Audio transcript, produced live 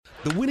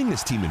The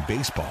winningest team in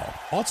baseball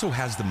also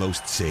has the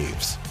most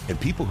saves, and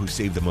people who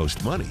save the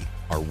most money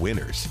are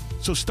winners.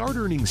 So start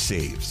earning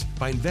saves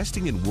by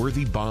investing in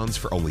worthy bonds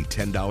for only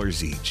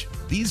 $10 each.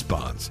 These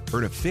bonds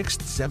earn a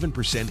fixed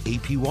 7%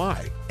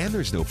 APY, and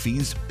there's no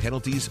fees,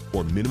 penalties,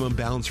 or minimum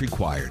balance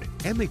required,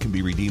 and they can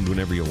be redeemed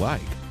whenever you like.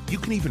 You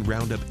can even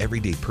round up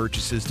everyday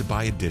purchases to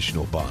buy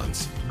additional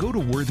bonds. Go to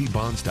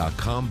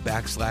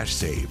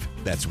worthybonds.com/save.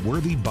 That's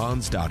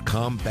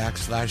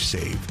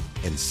worthybonds.com/save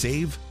and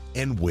save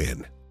and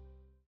win.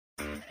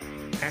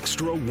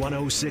 Extra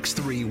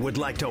 1063 would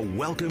like to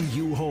welcome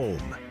you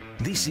home.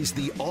 This is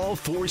the All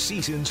Four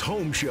Seasons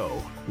Home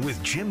Show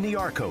with Jim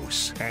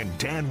Niarchos and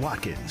Dan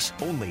Watkins,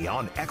 only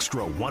on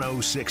Extra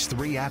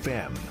 1063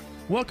 FM.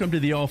 Welcome to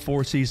the All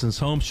Four Seasons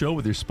Home Show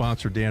with your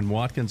sponsor, Dan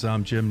Watkins.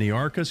 I'm Jim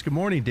Niarchos. Good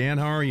morning, Dan.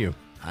 How are you?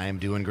 I am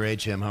doing great,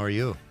 Jim. How are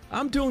you?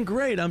 I'm doing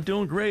great.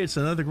 It's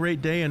another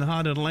great day in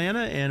hot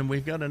Atlanta, and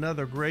we've got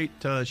another great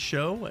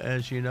show.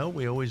 As you know,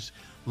 we always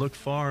look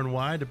far and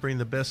wide to bring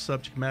the best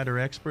subject matter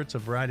experts, a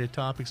variety of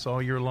topics all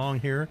year long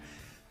here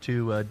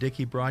to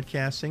Dickey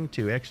Broadcasting,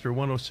 to Extra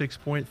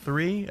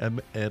 106.3,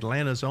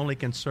 Atlanta's only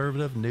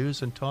conservative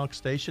news and talk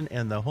station,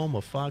 and the home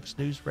of Fox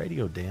News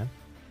Radio, Dan.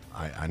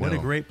 I know. What a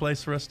great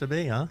place for us to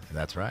be, huh?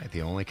 That's right.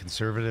 The only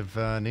conservative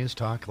news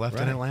talk left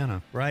in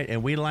Atlanta. Right,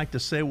 and we like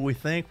to say what we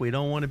think. We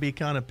don't want to be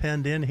kind of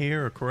penned in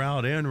here or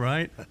corralled in,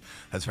 right?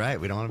 That's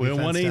right. We don't want to be We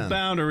don't want fenced any in.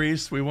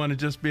 boundaries. We want to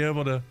just be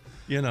able to,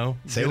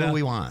 say what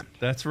we want.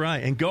 That's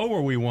right, and go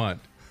where we want,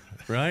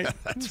 right?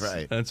 That's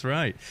right. That's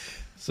right.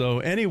 So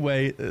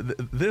anyway,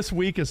 this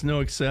week is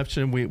no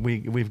exception.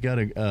 We've got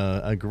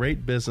a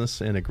great business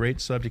and a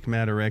great subject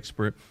matter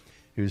expert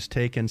who's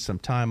taken some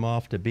time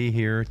off to be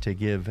here to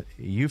give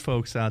you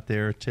folks out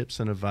there tips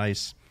and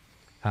advice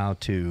how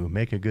to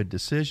make a good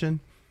decision,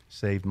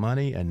 save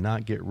money, and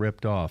not get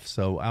ripped off.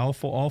 So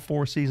All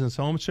Four Seasons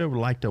Home Show would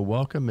like to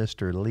welcome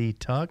Mr. Lee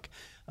Tuck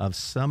of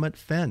Summit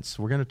Fence.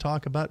 We're going to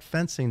talk about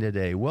fencing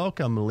today.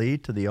 Welcome, Lee,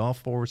 to the All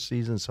Four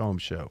Seasons Home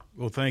Show.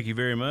 Well, thank you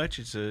very much.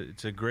 It's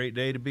a great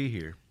day to be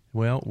here.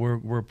 Well,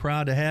 we're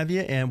proud to have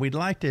you, and we'd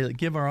like to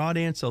give our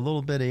audience a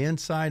little bit of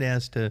insight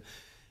as to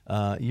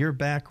your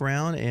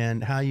background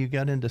and how you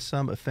got into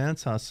Summit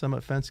Fence, how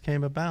Summit Fence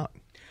came about.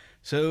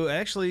 So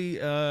actually,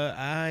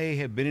 I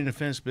have been in the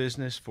fence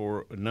business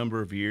for a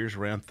number of years,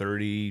 around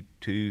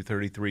 32,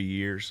 33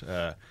 years.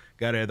 Got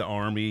out of the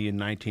Army in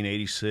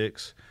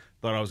 1986.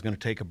 Thought I was going to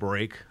take a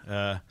break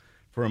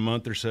for a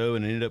month or so,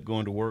 and ended up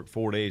going to work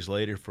 4 days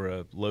later for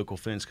a local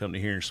fence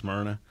company here in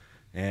Smyrna.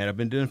 And I've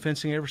been doing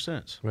fencing ever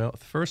since. Well,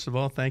 first of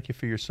all, thank you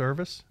for your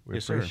service. We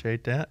Yes,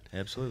 appreciate that.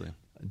 Absolutely.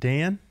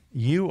 Dan,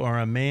 you are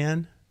a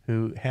man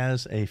who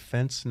has a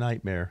fence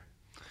nightmare.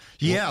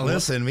 Yeah,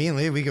 listen, me and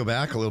Lee, we go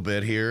back a little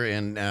bit here,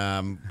 and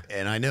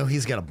I know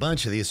he's got a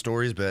bunch of these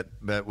stories, but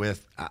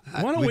with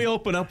why don't we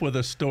open up with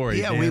a story?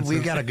 Yeah, Dan?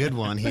 we've got a good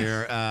one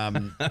here.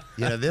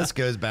 This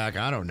goes back,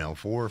 I don't know,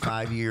 4 or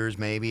 5 years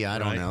maybe, I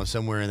don't know,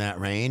 somewhere in that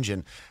range.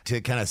 And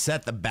to kind of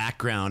set the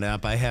background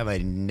up, I have a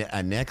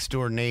next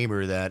door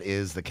neighbor that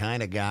is the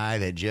kind of guy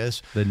that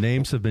just the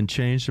names have been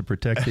changed to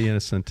protect the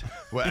innocent.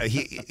 Well,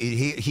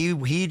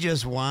 he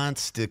just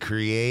wants to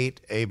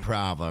create a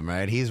problem,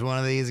 right? He's one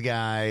of these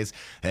guys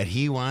that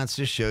he wants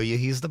to show you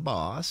he's the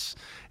boss,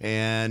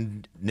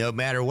 and no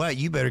matter what,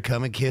 you better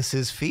come and kiss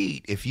his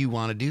feet if you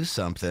want to do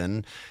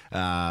something,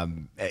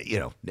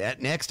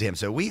 next to him.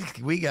 So we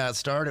got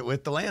started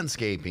with the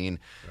landscaping,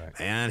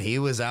 and he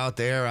was out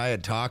there. I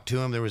had talked to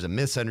him. There was a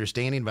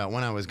misunderstanding about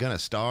when I was going to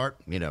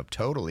start.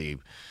 Totally.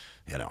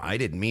 I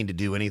didn't mean to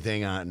do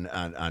anything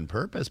on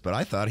purpose, but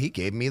I thought he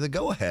gave me the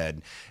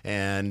go-ahead.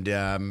 And,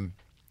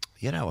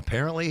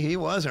 apparently he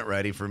wasn't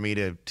ready for me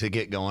to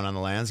get going on the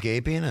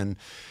landscaping. And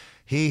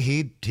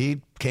he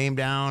came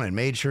down and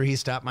made sure he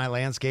stopped my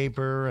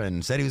landscaper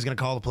and said he was going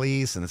to call the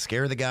police and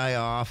scare the guy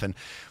off. And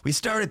we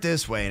started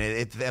this way, and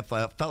it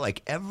felt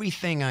like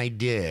everything I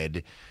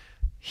did,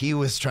 he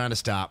was trying to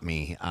stop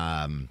me.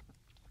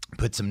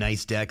 Put some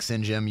nice decks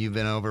in, Jim. You've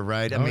been over,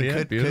 right?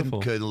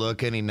 Couldn't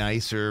look any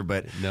nicer,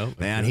 but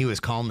he was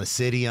calling the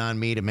city on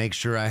me to make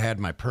sure I had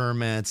my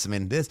permits. I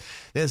mean, this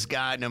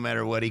guy, no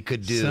matter what he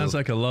could do, sounds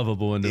like a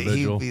lovable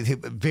individual. He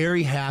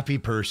very happy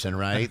person,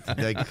 right?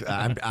 Like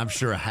I'm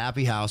sure a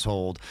happy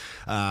household.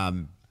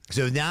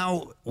 So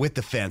now with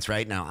the fence,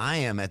 right now, I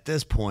am at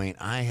this point.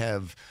 I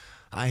have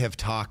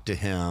talked to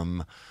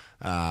him.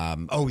 I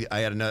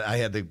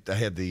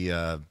had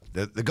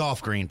the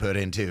golf green put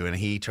in too, and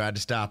he tried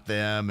to stop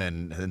them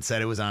and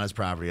said it was on his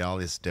property, all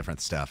this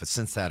different stuff. It's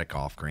synthetic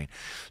golf green.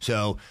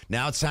 So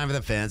now it's time for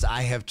the fence.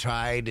 I have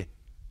tried,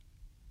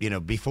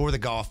 before the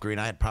golf green,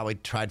 I had probably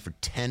tried for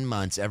 10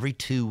 months, every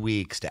 2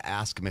 weeks, to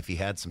ask him if he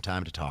had some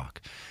time to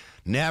talk.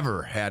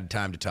 Never had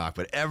time to talk,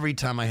 but every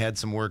time I had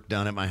some work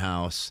done at my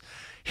house,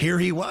 here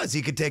he was.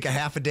 He could take a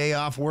half a day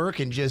off work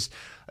and just,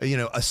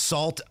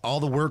 assault all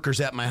the workers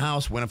at my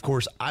house when, of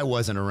course, I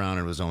wasn't around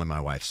and it was only my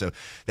wife. So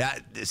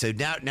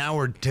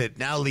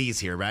now Lee's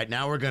here, right?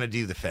 Now we're going to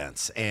do the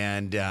fence.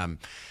 And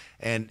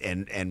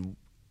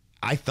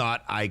I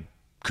thought I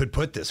could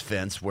put this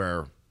fence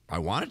where I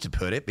wanted to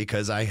put it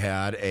because I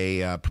had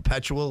a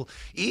perpetual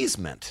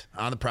easement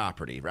on the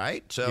property,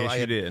 right? So Yes,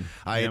 you did.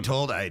 I Yep. had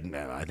told, I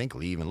think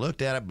Lee even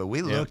looked at it, but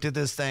we looked at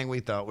this thing. We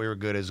thought we were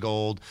good as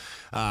gold.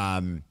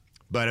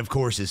 But of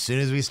course, as soon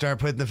as we start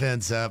putting the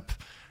fence up,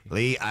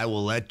 Lee, I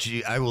will let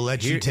you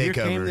take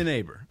here over. came the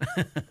neighbor.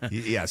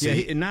 Yeah, so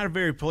Not a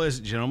very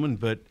pleasant gentleman,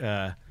 but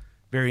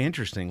very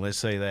interesting. Let's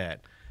say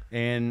that.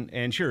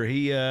 And sure,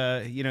 he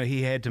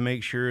he had to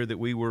make sure that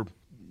we were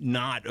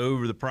not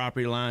over the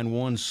property line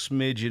one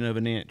smidgen of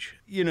an inch.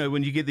 You know,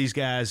 when you get these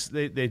guys,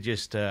 they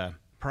just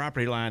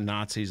property line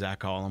Nazis, I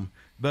call them.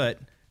 But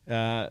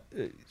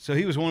so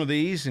he was one of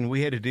these, and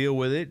we had to deal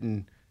with it,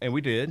 and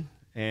we did,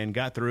 and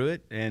got through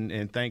it,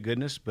 and thank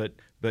goodness. But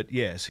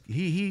yes,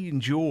 he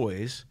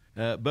enjoys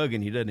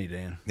bugging you, doesn't he,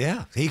 Dan?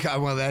 Yeah,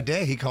 that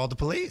day he called the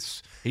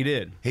police. He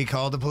did. He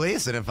called the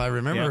police, and if I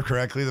remember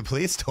correctly, the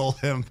police told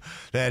him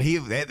that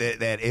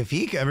that if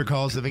he ever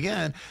calls them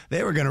again,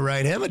 they were going to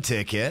write him a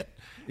ticket,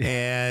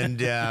 and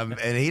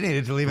he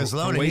needed to leave us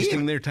alone.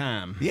 Wasting their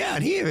time. Yeah,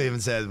 and he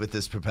even said with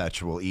this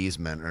perpetual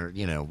easement, or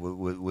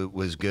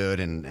was good,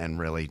 and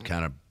really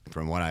kind of,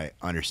 from what I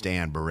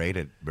understand,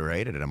 berated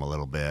him a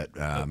little bit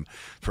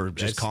for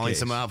just calling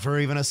someone out for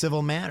even a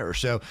civil matter.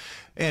 So,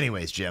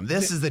 anyways, Jim,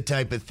 this is the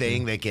type of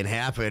thing that can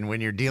happen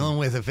when you're dealing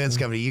with a fence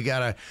company. You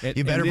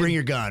better bring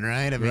your gun,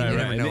 right? I mean, you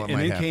never know what might happen.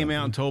 And then came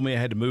out and told me I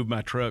had to move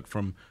my truck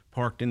from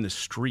parked in the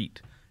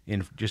street,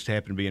 and just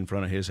happened to be in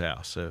front of his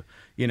house. So,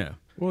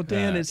 Well,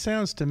 Dan, it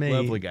sounds to me,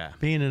 lovely guy.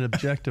 Being an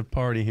objective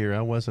party here,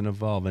 I wasn't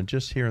involved, and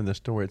just hearing the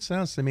story, it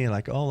sounds to me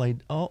like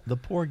the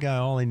poor guy,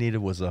 all he needed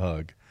was a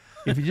hug.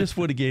 If you just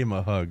would have gave him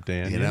a hug,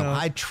 Dan.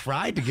 I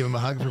tried to give him a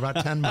hug for about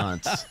 10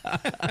 months,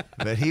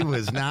 but he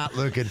was not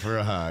looking for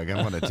a hug. I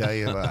want to tell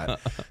you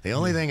what. The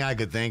only thing I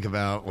could think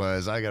about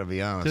was, I got to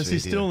be honest with you.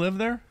 Does he still live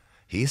there?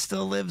 He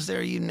still lives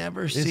there. You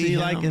never see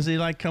him. Is he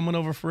like coming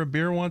over for a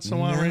beer once in a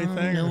while or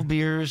anything?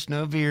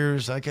 No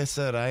beers. Like I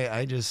said,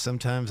 I just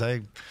sometimes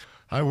I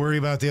worry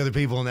about the other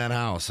people in that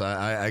house.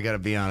 I got to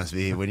be honest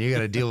with you. When you got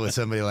to deal with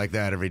somebody like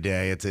that every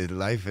day,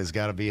 life has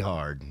got to be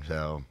hard.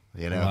 So,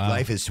 Wow.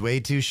 Life is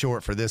way too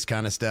short for this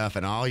kind of stuff.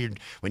 And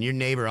when your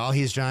neighbor, all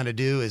he's trying to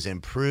do is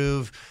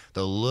improve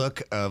the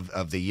look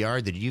of the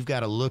yard that you've got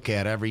to look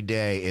at every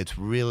day. It's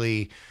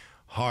really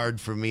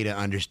hard for me to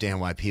understand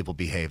why people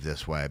behave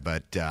this way.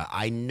 But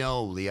I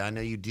know, Lee,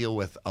 you deal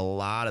with a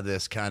lot of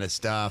this kind of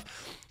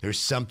stuff. There's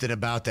something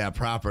about that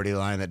property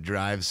line that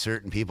drives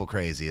certain people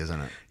crazy,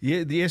 isn't it?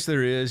 Yeah, yes,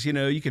 there is.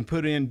 You can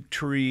put in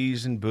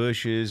trees and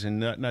bushes, and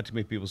not to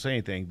make people say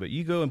anything, but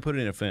you go and put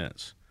in a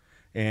fence,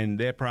 and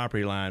that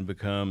property line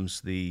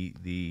becomes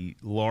the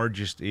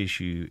largest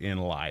issue in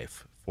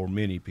life for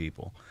many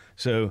people.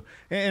 So,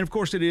 and of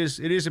course, it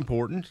is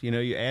important.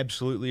 You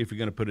absolutely, if you're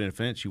going to put in a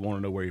fence, you want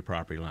to know where your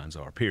property lines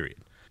are. Period.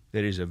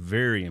 That is a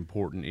very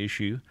important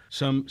issue.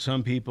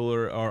 Some people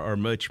are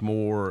much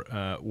more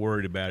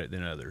worried about it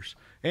than others.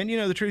 And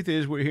the truth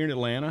is, we're here in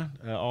Atlanta,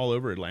 all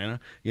over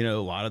Atlanta. A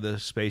lot of the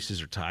spaces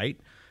are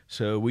tight.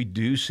 So we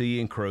do see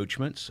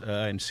encroachments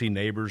and see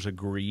neighbors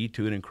agree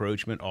to an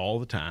encroachment all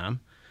the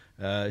time.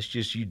 It's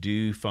just you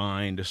do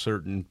find a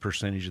certain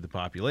percentage of the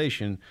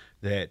population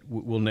that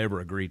will never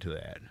agree to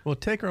that. Well,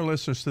 take our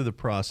listeners through the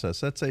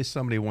process. Let's say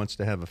somebody wants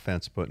to have a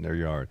fence put in their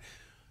yard.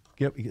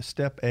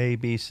 Step A,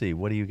 B, C.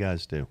 What do you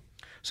guys do?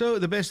 So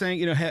the best thing,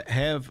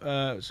 have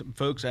some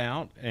folks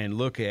out and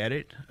look at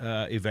it,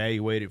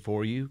 evaluate it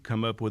for you,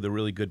 come up with a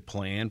really good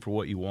plan for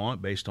what you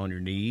want based on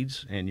your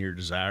needs and your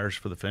desires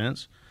for the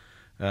fence,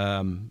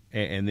 and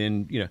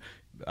then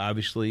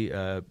obviously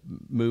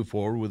move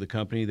forward with a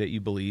company that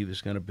you believe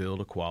is going to build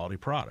a quality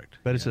product.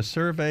 But it's a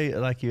survey,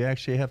 like you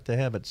actually have to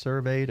have it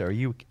surveyed.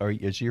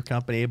 Is your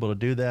company able to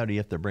do that, or do you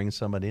have to bring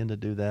somebody in to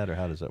do that, or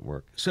how does that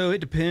work? So it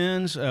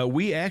depends.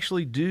 We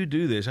actually do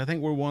this. I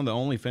think we're one of the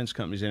only fence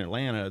companies in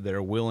Atlanta that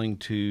are willing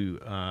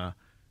to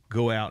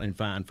go out and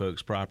find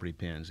folks' property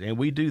pins, and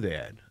we do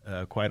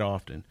that quite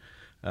often.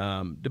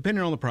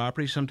 Depending on the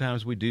property,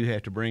 sometimes we do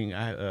have to bring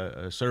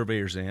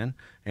surveyors in,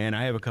 and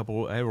I have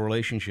a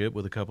relationship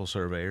with a couple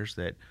surveyors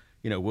that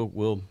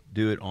we'll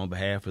do it on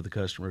behalf of the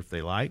customer if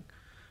they like.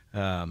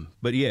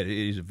 But yeah, it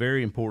is a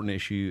very important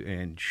issue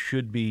and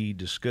should be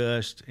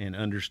discussed and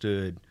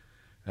understood.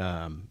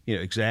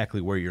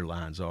 Exactly where your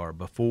lines are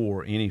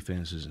before any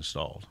fence is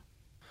installed.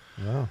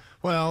 Wow.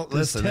 Well,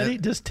 does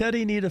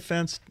Teddy need a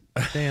fence,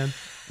 Dan?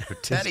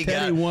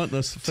 Teddy want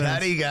this fence?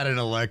 Teddy got an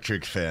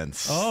electric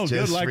fence. Oh,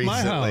 good, like recently.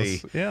 my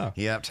house. Yeah.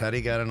 Yep,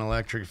 Teddy got an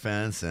electric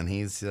fence, and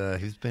he's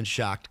been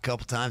shocked a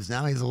couple times.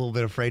 Now he's a little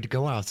bit afraid to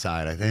go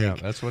outside, I think. Yeah,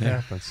 that's what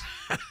happens.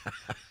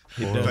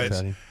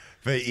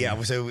 But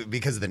yeah, so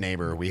because of the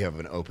neighbor, we have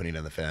an opening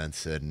in the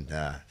fence, and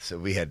so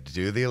we had to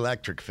do the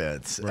electric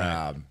fence.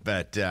 Right.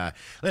 But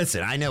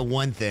listen, I know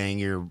one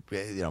thing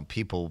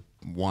people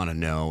want to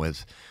know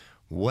is,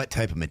 what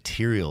type of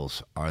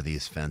materials are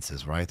these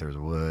fences, right? There's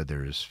wood,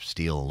 there's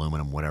steel,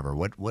 aluminum, whatever.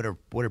 What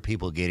are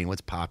people getting?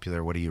 What's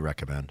popular? What do you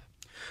recommend?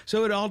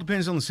 So it all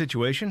depends on the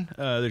situation.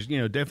 There's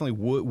definitely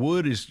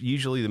wood is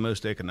usually the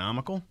most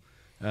economical,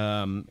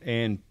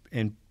 and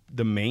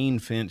the main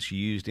fence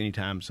used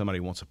anytime somebody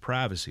wants a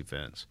privacy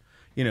fence.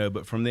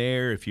 But from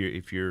there, if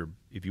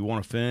you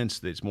want a fence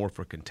that's more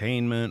for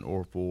containment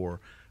or for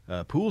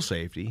pool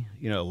safety,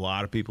 a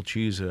lot of people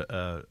choose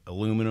a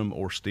aluminum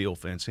or steel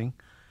fencing,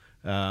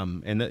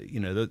 and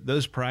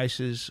those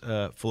prices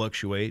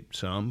fluctuate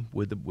some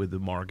with the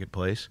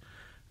marketplace.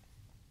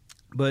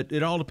 But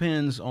it all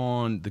depends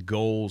on the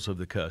goals of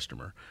the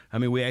customer. I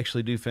mean, we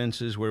actually do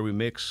fences where we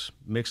mix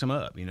them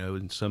up.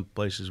 In some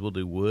places we'll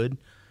do wood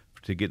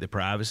to get the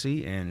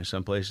privacy, and in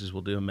some places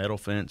we'll do a metal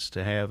fence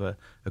to have a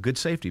good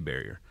safety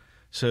barrier.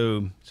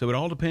 So it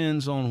all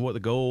depends on what the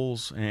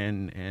goals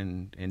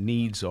and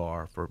needs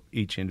are for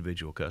each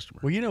individual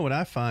customer. Well, what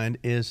I find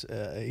is,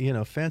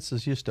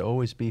 fences used to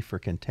always be for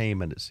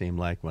containment, it seemed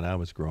like, when I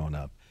was growing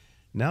up.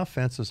 Now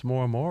fences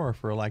more and more are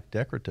for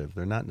decorative.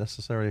 They're not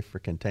necessarily for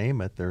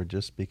containment. They're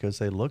just because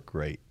they look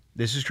great.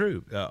 This is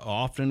true.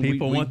 Often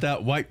people want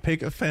that white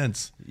picket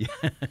fence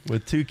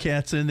with 2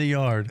 cats in the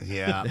yard.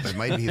 Yeah, it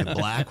might be the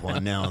black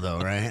one now, though,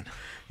 right?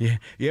 Yeah.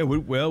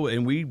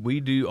 We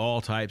do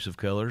all types of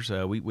colors.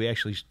 We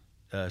actually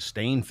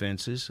stain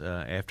fences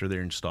after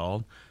they're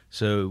installed.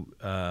 So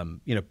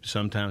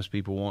sometimes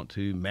people want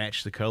to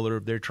match the color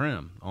of their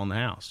trim on the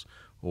house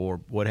or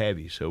what have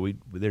you. So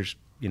there's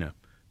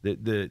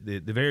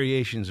the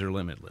variations are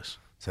limitless.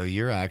 So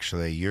you're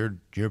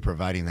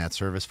providing that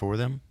service for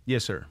them?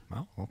 Yes, sir.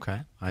 Oh,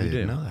 okay. I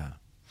didn't know that.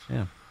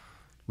 Yeah,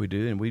 we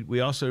do, and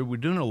we're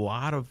doing a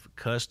lot of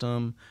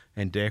custom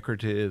and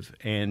decorative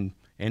and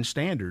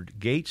standard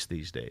gates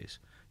these days.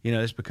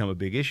 It's become a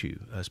big issue,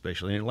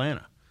 especially in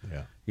Atlanta.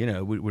 Yeah.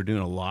 We're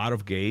doing a lot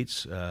of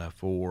gates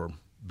for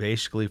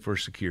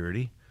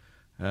security.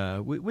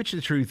 Which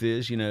the truth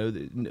is,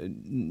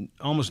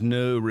 almost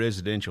no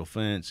residential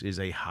fence is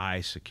a high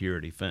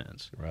security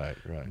fence. Right.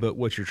 But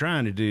what you're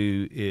trying to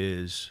do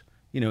is,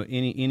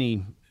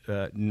 any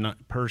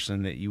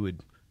person that you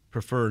would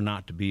prefer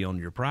not to be on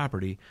your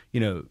property,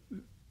 you're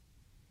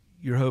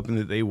hoping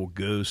that they will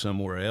go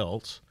somewhere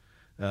else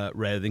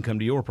rather than come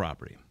to your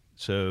property.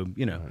 So,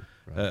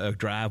 a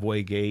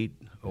driveway gate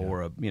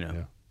or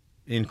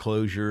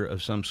enclosure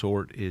of some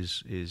sort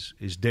is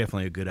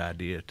definitely a good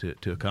idea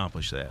to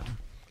accomplish that.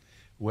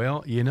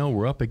 Well,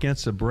 we're up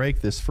against a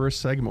break. This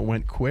first segment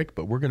went quick,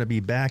 but we're going to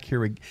be back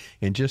here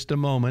in just a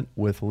moment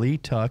with Lee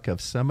Tuck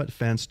of Summit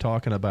Fence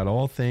talking about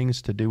all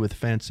things to do with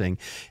fencing.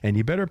 And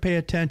you better pay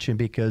attention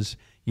because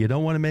you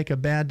don't want to make a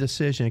bad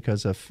decision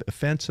because a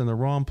fence in the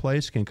wrong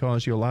place can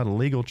cause you a lot of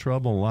legal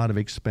trouble and a lot of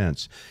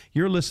expense.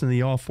 You're listening to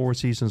the All Four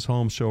Seasons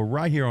Home Show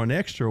right here on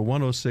Extra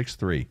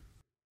 106.3.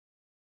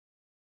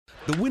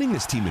 The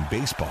winningest team in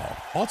baseball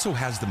also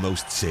has the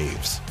most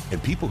saves,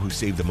 and people who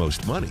save the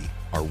most money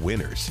are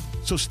winners.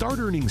 So start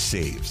earning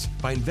saves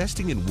by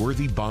investing in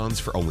worthy bonds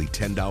for only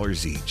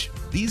 $10 each.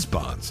 These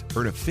bonds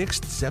earn a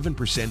fixed 7%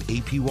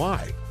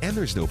 APY, and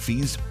there's no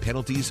fees,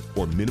 penalties,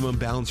 or minimum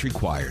balance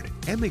required,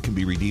 and they can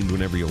be redeemed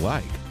whenever you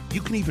like.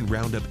 You can even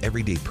round up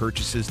everyday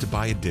purchases to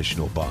buy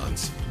additional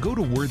bonds. Go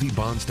to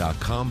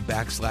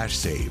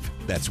worthybonds.com/save.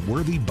 That's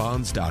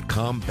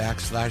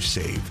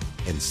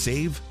worthybonds.com/save and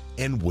save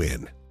and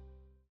win.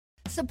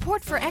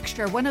 Support for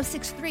Extra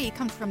 106.3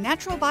 comes from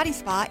Natural Body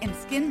Spa and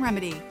Skin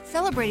Remedy,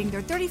 celebrating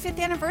their 35th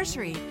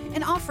anniversary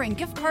and offering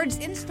gift cards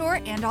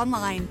in-store and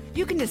online.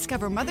 You can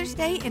discover Mother's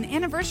Day and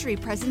anniversary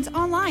presents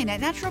online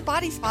at Natural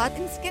Body Spa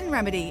and Skin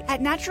Remedy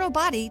at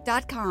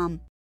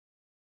naturalbody.com.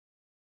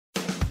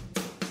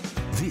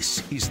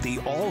 This is the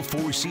All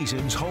Four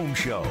Seasons Home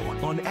Show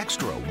on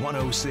Extra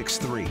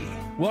 106.3.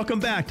 Welcome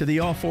back to the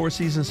All Four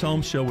Seasons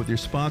Home Show with your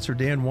sponsor,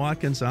 Dan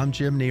Watkins. I'm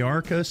Jim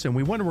Niarchos, and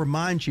we want to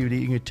remind you that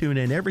you can tune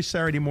in every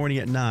Saturday morning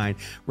at 9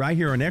 right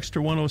here on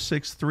Extra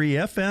 106.3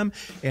 FM,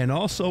 and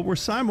also we're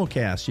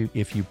simulcast.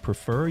 If you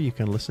prefer, you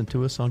can listen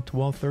to us on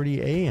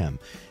 12:30 a.m.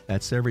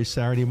 That's every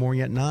Saturday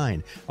morning at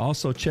 9.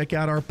 Also, check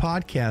out our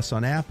podcasts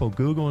on Apple,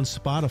 Google, and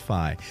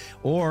Spotify.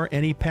 Or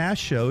any past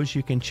shows,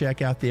 you can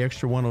check out the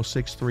Extra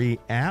 106.3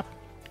 app.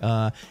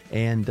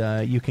 And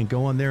you can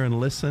go on there and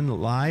listen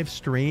live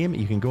stream.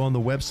 You can go on the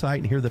website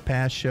and hear the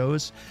past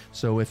shows.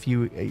 So if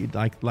you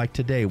like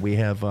today, we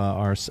have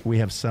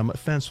Summit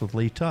Fence with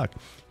Lee Tuck.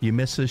 You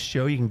miss this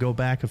show, you can go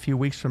back a few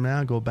weeks from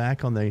now, go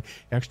back on the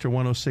Extra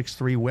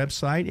 106.3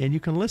 website, and you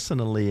can listen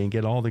to Lee and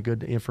get all the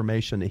good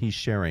information that he's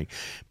sharing.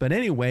 But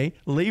anyway,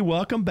 Lee,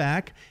 welcome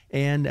back.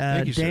 And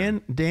Thank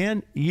you,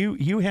 Dan,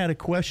 you had a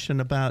question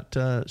about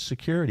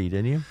security,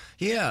 didn't you?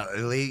 Yeah,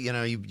 Lee,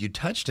 you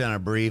touched on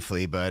it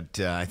briefly,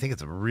 but I think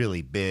it's a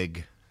really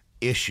big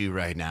issue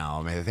right now.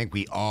 I mean, I think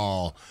we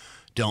all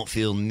don't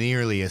feel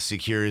nearly as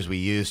secure as we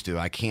used to.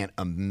 I can't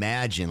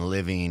imagine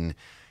living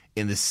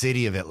in the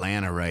city of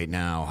Atlanta right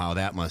now, how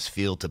that must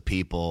feel to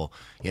people,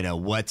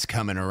 what's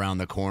coming around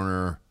the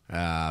corner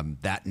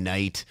that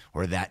night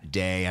or that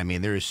day. I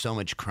mean, there is so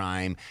much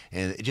crime,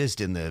 and just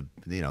in the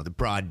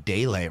broad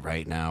daylight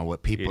right now,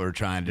 what people are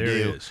trying to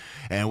do.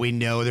 And we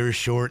know they're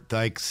short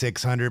like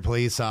 600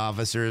 police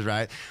officers,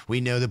 right? We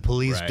know the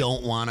police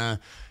don't want to,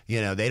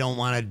 they don't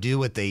want to do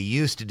what they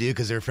used to do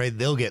because they're afraid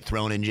they'll get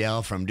thrown in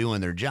jail from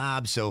doing their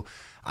job. So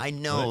I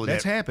know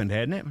that's happened,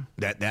 hasn't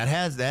it?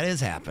 That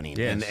is happening,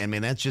 Yes. and I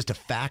mean that's just a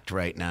fact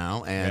right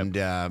now. And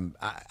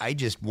I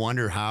just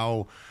wonder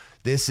how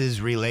this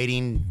is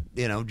relating,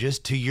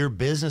 just to your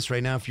business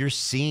right now. If you're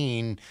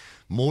seeing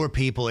more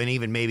people, and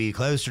even maybe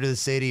closer to the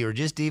city, or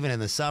just even in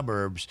the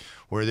suburbs,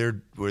 where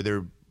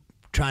they're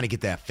trying to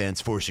get that fence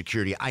for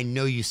security. I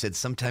know you said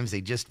sometimes they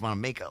just want to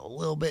make it a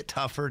little bit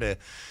tougher to,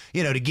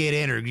 to get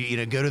in, or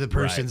go to the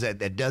persons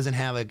that doesn't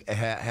have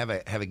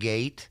a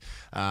gate.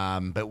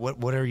 But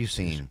what are you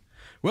seeing?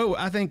 Well,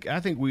 I think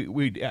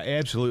we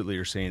absolutely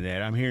are seeing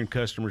that. I'm hearing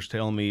customers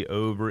telling me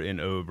over and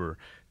over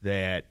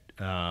that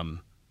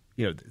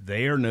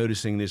they are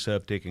noticing this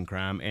uptick in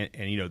crime, and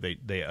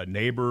a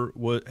neighbor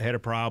had a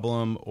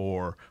problem,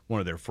 or one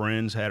of their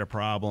friends had a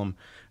problem.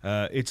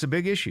 It's a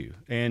big issue,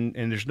 and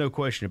there's no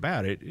question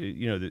about it.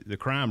 The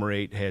crime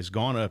rate has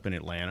gone up in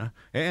Atlanta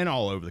and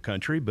all over the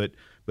country, but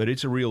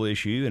it's a real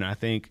issue, and I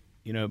think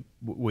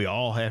we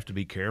all have to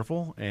be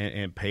careful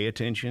and pay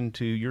attention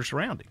to your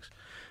surroundings.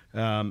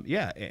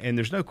 And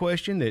there's no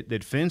question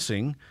that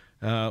fencing,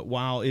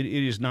 while it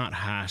is not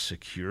high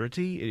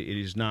security, it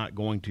is not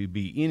going to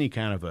be any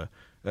kind of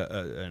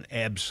an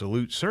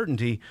absolute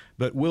certainty,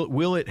 but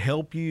will it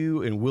help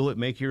you, and will it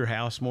make your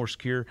house more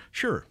secure?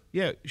 Sure.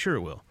 Yeah, sure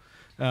it will.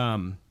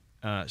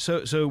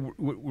 So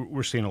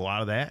we're seeing a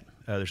lot of that.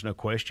 There's no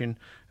question.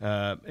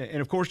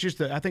 And of course,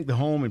 I think the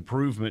home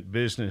improvement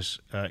business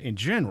in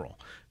general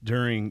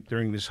during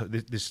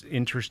this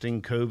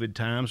interesting COVID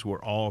times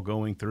we're all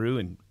going through,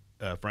 and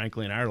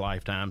frankly, in our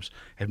lifetimes,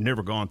 have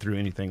never gone through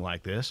anything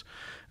like this.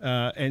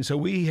 And so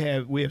we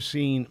have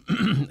seen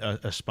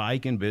a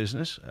spike in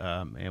business,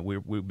 and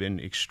we've been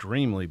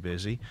extremely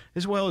busy,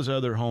 as well as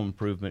other home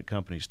improvement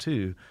companies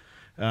too.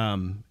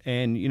 So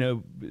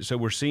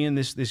we're seeing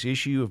this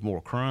issue of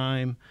more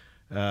crime.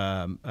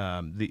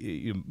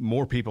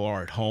 More people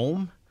are at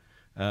home.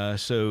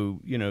 So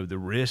the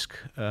risk,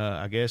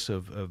 I guess,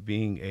 of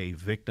being a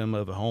victim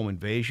of a home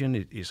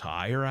invasion is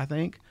higher, I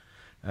think.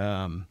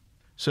 We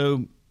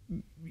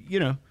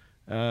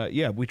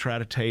try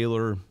to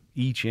tailor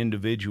each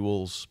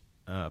individual's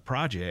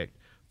project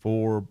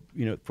for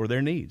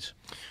their needs.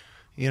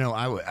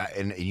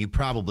 And you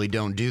probably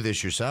don't do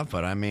this yourself,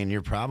 but I mean,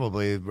 you're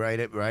probably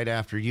right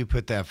after you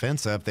put that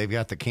fence up, they've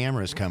got the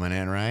cameras coming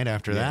in right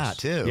after that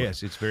too.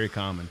 Yes, it's very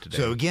common today.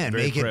 So again,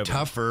 very make prevalent. it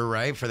tougher,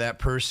 right, for that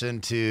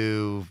person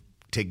to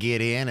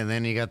get in, and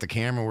then you got the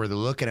camera where they're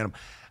looking at them.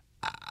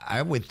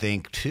 I would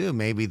think too,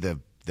 maybe the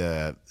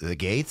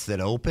gates that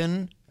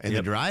open in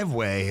the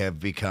driveway have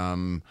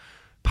become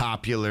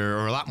popular,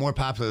 or a lot more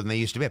popular than they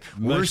used to be.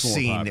 We're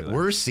seeing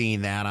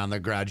that on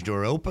the garage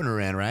door opener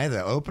end, right?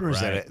 The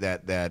openers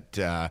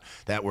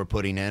that we're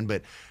putting in.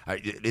 But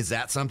is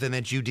that something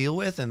that you deal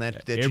with, and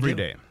that every you do?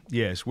 day?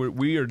 Yes,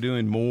 we are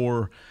doing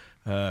more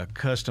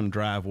custom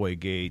driveway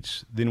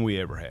gates than we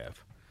ever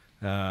have,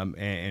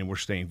 and we're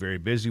staying very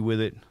busy with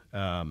it.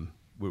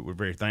 We're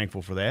very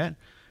thankful for that.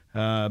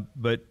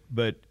 But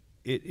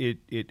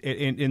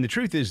and the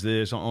truth is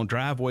this, on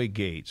driveway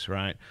gates,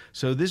 right?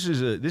 So this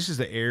is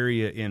the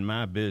area in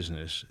my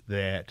business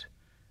that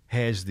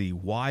has the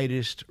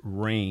widest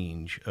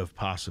range of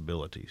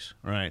possibilities,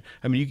 right?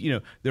 I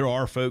mean, there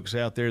are folks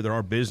out there, there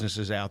are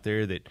businesses out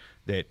there that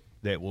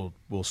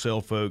will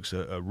sell folks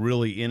a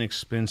really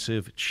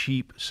inexpensive,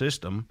 cheap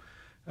system,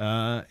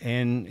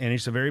 and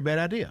it's a very bad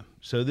idea.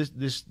 So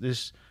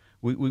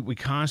we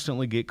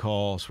constantly get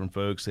calls from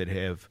folks that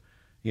have,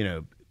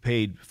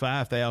 paid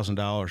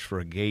 $5,000 for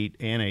a gate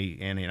and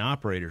an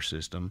operator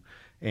system,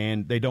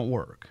 and they don't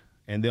work,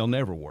 and they'll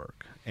never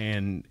work,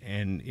 and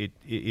it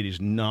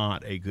is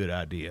not a good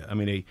idea. I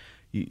mean,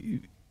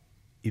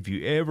 if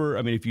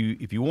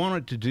you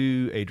wanted to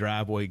do a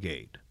driveway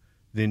gate,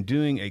 then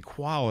doing a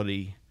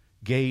quality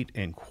gate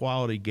and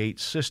quality gate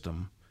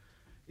system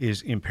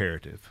is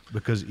imperative,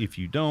 because if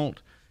you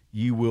don't,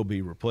 you will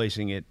be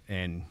replacing it,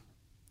 and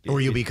or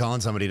you'll be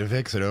calling somebody to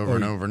fix it over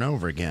and over and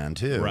over again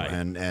too. Right.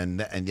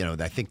 And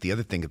I think the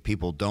other thing that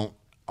people don't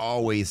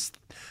always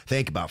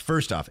think about,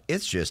 first off,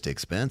 it's just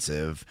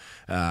expensive.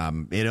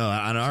 On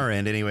our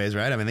end anyways,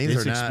 right? I mean, these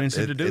it's are not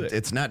expensive to do it.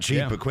 It's not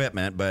cheap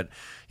equipment, but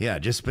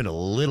just spend a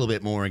little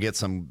bit more and get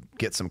some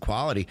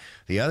quality.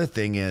 The other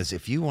thing is,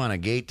 if you want a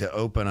gate to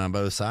open on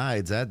both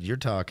sides, that you're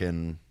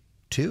talking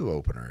 2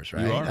 openers,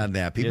 right? You are. And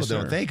that people Yes,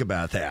 don't sir. think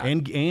about that.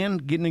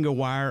 And getting a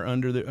wire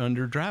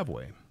under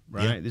driveway,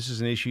 right? Yeah. This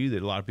is an issue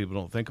that a lot of people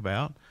don't think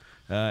about.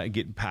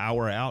 Getting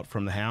power out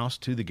from the house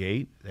to the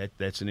gate,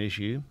 that's an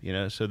issue,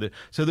 So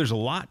there's a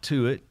lot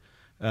to it,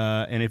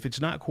 and if it's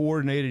not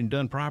coordinated and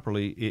done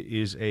properly, it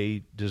is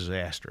a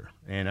disaster.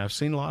 And I've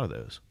seen a lot of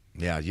those.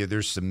 Yeah,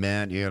 there's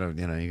cement. You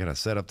gotta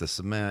set up the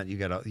cement. You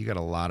got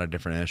a lot of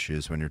different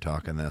issues when you're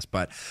talking this.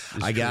 But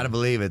I gotta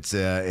believe it's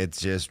a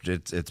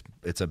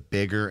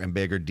bigger and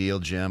bigger deal,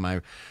 Jim.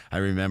 I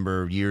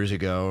remember years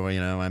ago,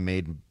 I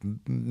made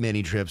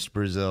many trips to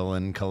Brazil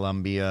and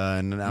Colombia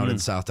and out in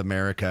South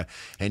America,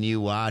 and you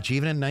watch,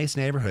 even in nice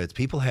neighborhoods,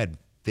 people had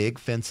big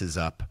fences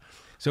up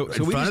So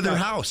in we front just of their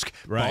got- house,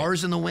 Right.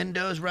 bars in the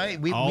windows, right?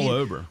 All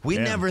over. We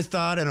Yeah. never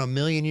thought in a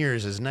million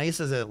years, as nice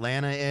as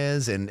Atlanta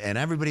is, and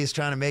everybody's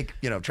trying to make,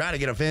 trying to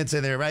get a fence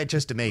in there, right,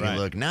 just to make it Right.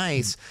 look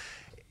nice.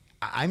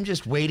 I'm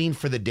just waiting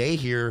for the day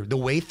here. The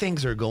way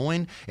things are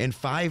going, in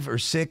 5 or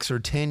 6 or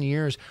 10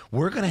 years,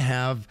 we're gonna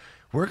have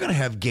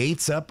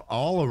gates up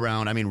all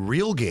around. I mean,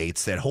 real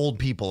gates that hold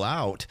people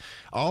out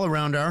all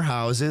around our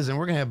houses, and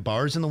we're gonna have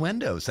bars in the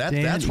windows.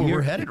 That's where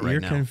we're headed right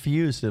you're now.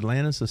 confused.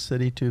 Atlanta's a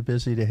city too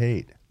busy to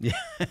hate.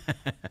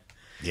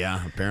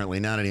 Yeah, apparently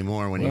not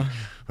anymore.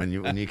 When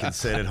you can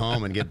sit at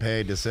home and get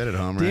paid to sit at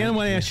home. Right? Dan, I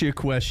want to ask you a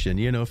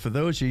question. For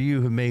those of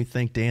you who may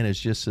think Dan is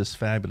just this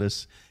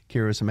fabulous,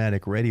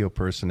 charismatic radio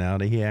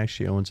personality, he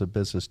actually owns a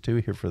business too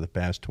here for the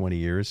past 20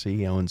 years.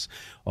 He owns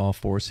All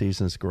Four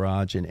Seasons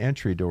Garage and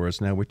Entry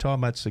Doors. Now, we talk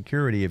about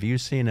security. Have you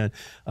seen an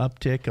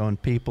uptick on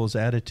people's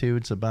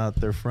attitudes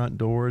about their front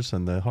doors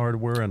and the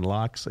hardware and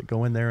locks that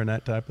go in there and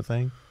that type of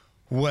thing?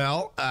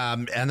 Well,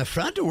 on the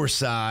front door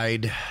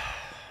side,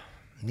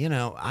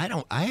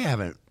 I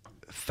haven't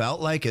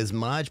felt like as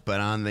much, but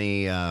on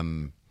the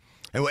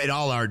and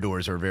all our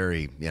doors are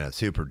very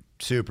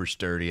super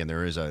sturdy, and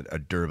there is a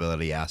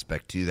durability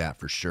aspect to that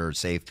for sure,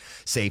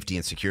 safety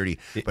and security.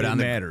 But it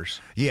matters.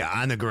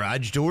 On the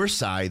garage door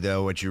side,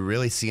 though, what you're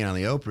really seeing on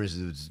the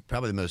Oprahs is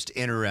probably the most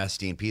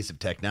interesting piece of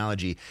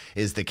technology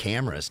is the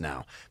cameras.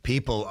 Now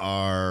people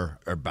are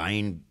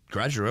buying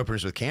garage door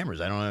openers with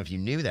cameras. I don't know if you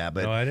knew that,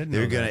 but I didn't know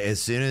they're gonna that.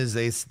 as soon as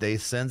they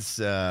sense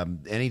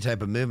any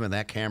type of movement,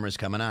 that camera's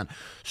coming on.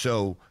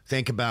 So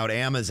think about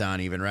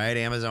Amazon, even, right?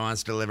 Amazon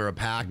wants to deliver a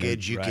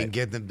package. You can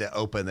get them to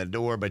open the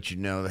door, but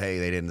hey,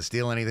 they didn't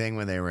steal anything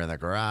when they were in the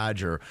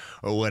garage or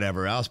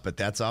whatever else. But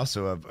that's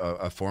also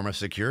a form of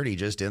security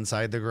just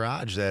inside the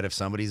garage, that if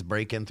somebody's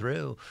breaking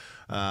through,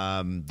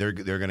 they're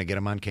going to get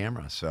them on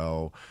camera.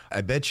 So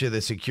I bet you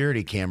the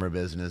security camera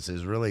business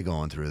is really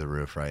going through the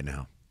roof right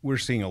now. We're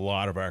seeing a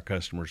lot of our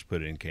customers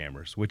put in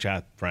cameras, which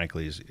I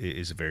frankly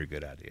is a very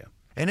good idea.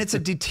 And it's a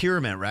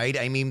deterrent, right?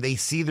 I mean, they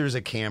see there's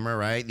a camera,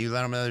 right? You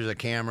let them know there's a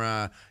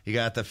camera. You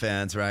got the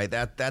fence, right?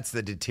 That's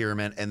the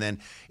deterrent. And then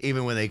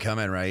even when they come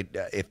in, right,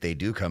 if they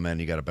do come in,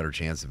 you got a better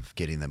chance of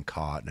getting them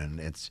caught.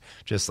 And it's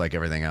just like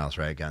everything else,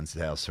 right? Guns,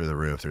 sales through the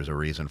roof. There's a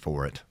reason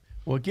for it.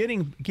 Well,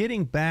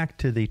 getting back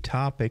to the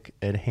topic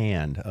at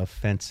hand of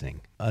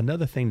fencing,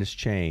 another thing that's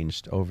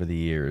changed over the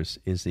years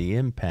is the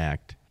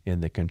impact in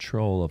the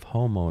control of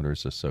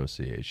homeowners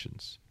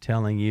associations,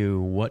 telling you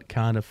what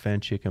kind of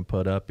fence you can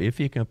put up, if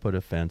you can put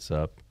a fence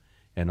up,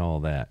 and all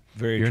that.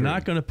 You're true.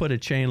 not going to put a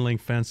chain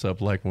link fence up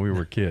like when we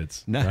were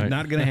kids. right?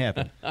 Not going to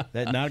happen.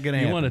 That's not going to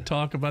happen. You want to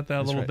talk about that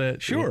a little bit?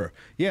 Sure.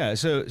 Yeah.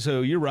 So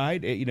you're right.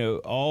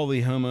 All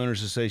the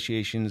homeowners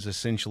associations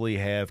essentially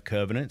have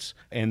covenants,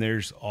 and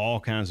there's all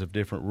kinds of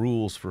different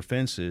rules for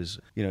fences,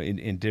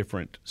 in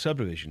different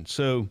subdivisions.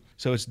 So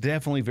it's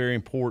definitely very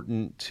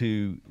important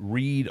to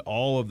read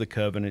all of the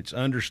covenants,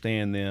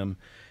 understand them,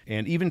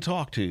 and even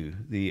talk to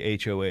the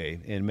HOA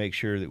and make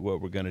sure that what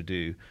we're going to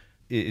do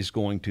is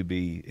going to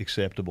be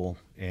acceptable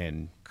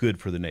and good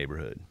for the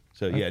neighborhood.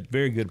 So,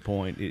 very good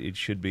point. It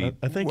should be.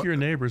 I think your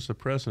neighbor's the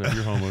president of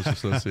your homeowners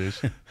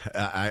association.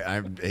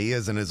 He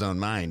is in his own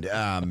mind.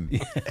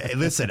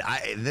 Listen,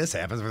 this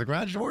happens with the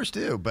garage doors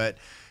too, but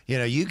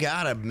you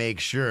got to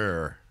make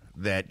sure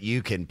that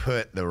you can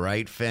put the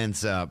right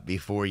fence up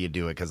before you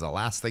do it, because the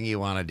last thing you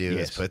want to do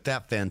is put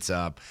that fence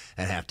up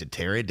and have to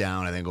tear it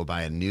down and then go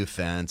buy a new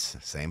fence.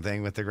 Same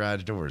thing with the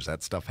garage doors.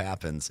 That stuff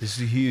happens. This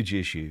is a huge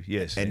issue,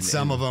 yes. And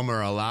some of them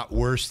are a lot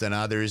worse than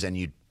others, and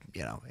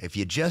if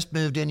you just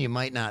moved in, you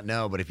might not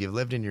know, but if you've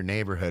lived in your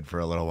neighborhood for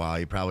a little while,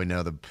 you probably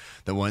know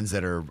the ones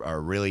that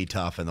are really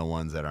tough and the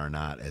ones that are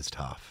not as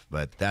tough.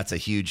 But that's a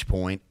huge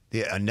point.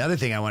 Another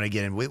thing I want to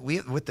get in,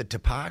 with the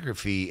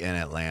topography in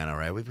Atlanta,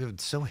 right? We've been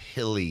so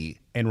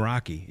hilly. And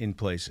rocky in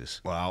places.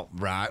 Well,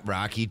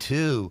 rocky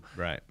too.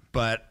 Right.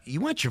 But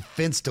you want your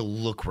fence to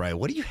look right.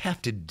 What do you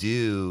have to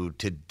do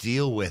to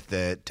deal with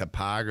the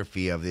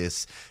topography of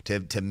this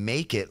to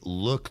make it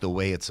look the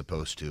way it's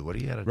supposed to? What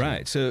do you got to do?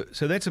 Right. So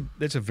that's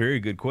a very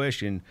good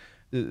question.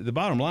 The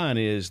bottom line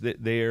is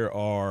that there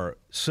are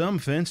some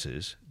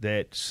fences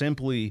that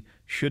simply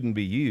shouldn't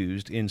be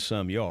used in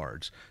some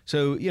yards.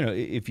 So,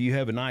 if you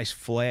have a nice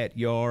flat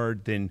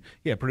yard, then,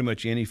 pretty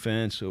much any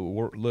fence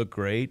will look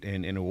great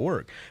and it'll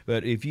work.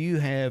 But if you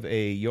have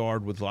a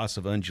yard with lots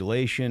of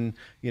undulation,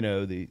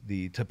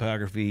 the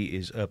topography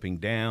is up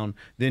and down,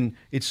 then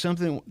it's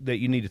something that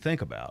you need to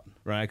think about,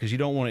 right? Because you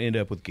don't want to end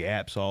up with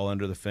gaps all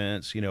under the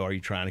fence. Are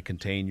you trying to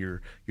contain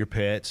your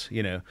pets?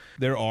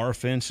 There are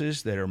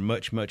fences that are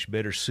much, much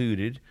better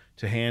suited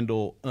to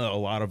handle a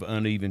lot of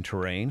uneven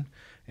terrain.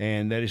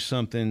 And that is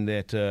something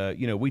that,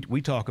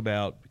 we talk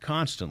about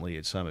constantly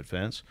at Summit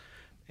Fence.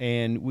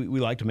 And we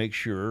like to make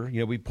sure,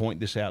 we point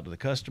this out to the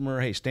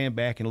customer. Hey, stand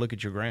back and look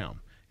at your ground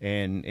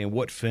and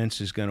what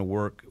fence is going to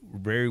work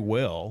very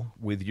well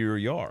with your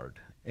yard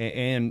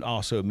and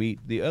also meet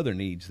the other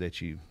needs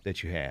that you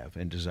have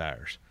and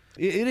desires.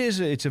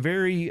 Fencing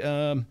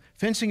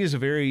is a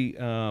very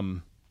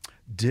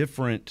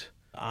different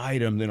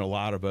item than a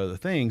lot of other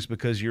things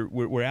because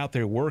we're out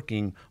there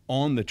working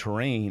on the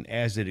terrain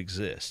as it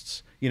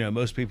exists.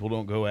 Most people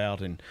don't go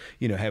out and,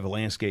 have a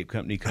landscape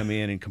company come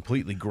in and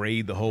completely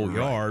grade the whole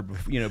yard,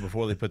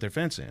 before they put their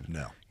fence in.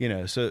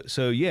 No.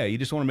 So you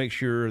just want to make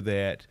sure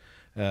that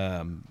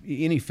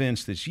any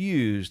fence that's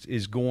used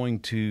is going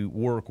to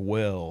work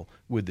well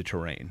with the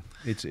terrain.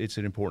 It's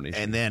an important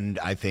issue. And then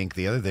I think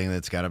the other thing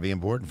that's got to be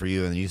important for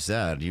you, and you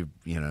said you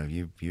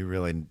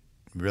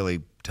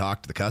really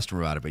talk to the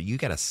customer about it, but you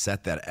got to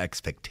set that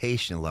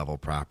expectation level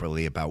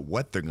properly about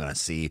what they're going to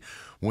see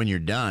when you're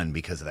done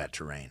because of that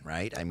terrain,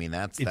 right? I mean,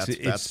 that's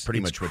pretty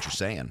much what you're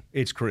saying.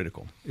 It's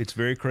critical. It's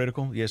very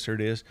critical. Yes, sir,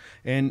 it is.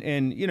 And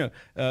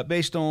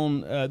based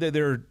on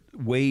there are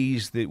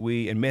ways that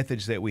and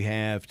methods that we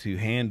have to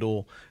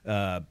handle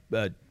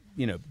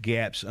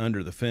gaps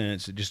under the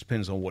fence. It just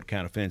depends on what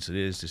kind of fence it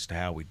is as to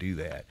how we do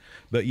that.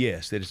 But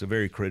yes, that is a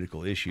very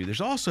critical issue.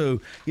 There's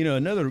also,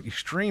 another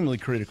extremely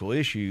critical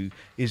issue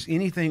is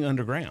anything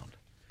underground.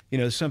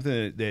 It's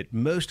something that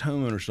most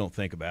homeowners don't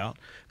think about.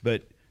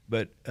 But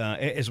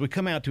as we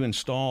come out to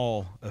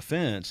install a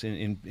fence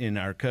in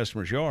our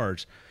customers'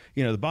 yards,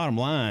 the bottom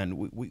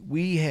line,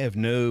 we have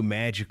no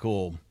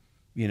magical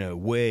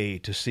way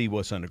to see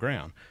what's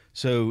underground.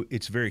 So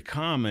it's very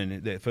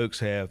common that folks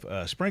have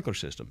sprinkler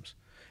systems.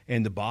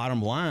 And the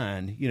bottom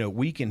line,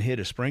 we can hit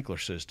a sprinkler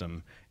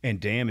system and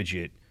damage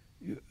it,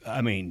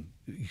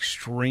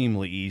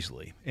 extremely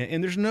easily.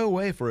 And there's no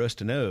way for us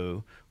to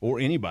know, or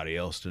anybody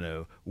else to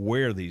know,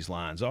 where these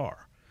lines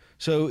are.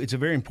 So it's a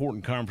very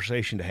important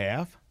conversation to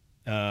have.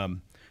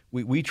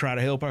 We try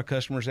to help our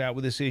customers out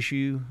with this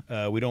issue.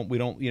 We don't,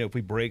 if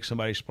we break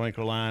somebody's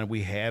sprinkler line,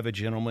 we have a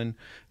gentleman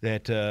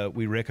that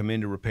we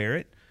recommend to repair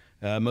it.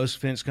 Most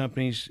fence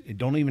companies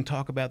don't even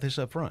talk about this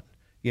up front.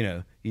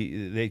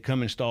 They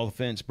come install the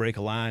fence, break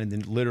a line, and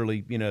then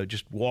literally,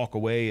 just walk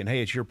away and,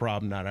 hey, it's your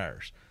problem, not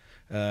ours.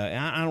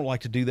 I don't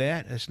like to do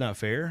that. That's not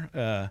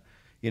fair.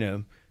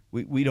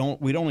 We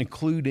don't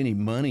include any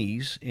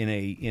monies in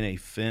a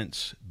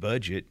fence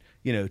budget,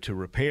 to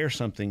repair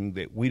something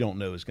that we don't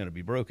know is going to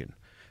be broken.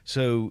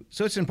 So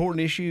it's an important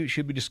issue. It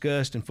should be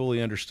discussed and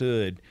fully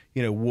understood,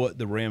 what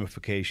the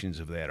ramifications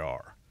of that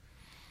are.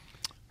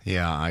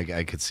 Yeah,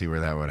 I could see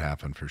where that would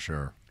happen for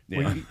sure.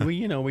 Yeah.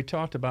 We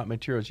talked about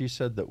materials. You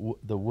said that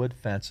the wood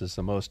fence is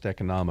the most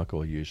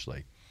economical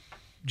usually.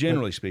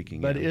 Generally speaking.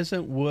 But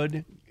isn't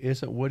wood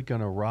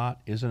going to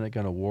rot? Isn't it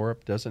going to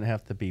warp? Doesn't it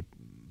have to be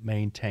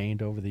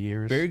maintained over the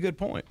years? Very good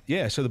point.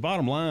 Yeah, so the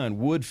bottom line,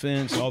 wood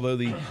fence, although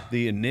the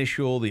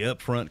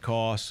upfront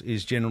cost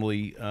is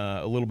generally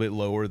a little bit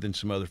lower than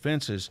some other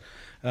fences.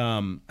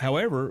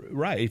 However,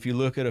 if you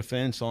look at a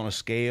fence on a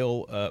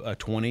scale, a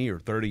 20 or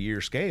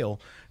 30-year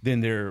scale,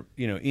 then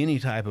any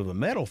type of a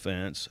metal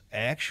fence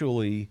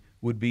actually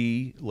would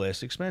be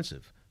less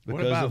expensive.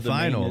 What about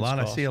vinyl?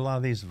 I see a lot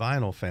of these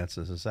vinyl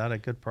fences. Is that a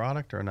good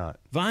product or not?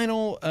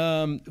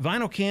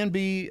 Vinyl can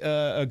be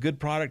a good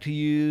product to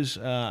use.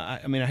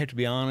 I have to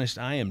be honest.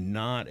 I am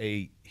not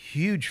a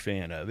huge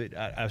fan of it.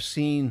 I've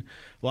seen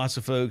lots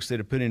of folks that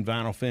have put in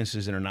vinyl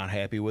fences and are not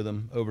happy with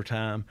them over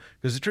time.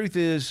 Because the truth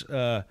is,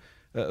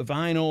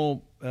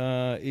 vinyl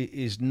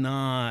is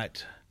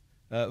not.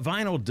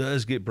 Vinyl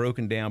does get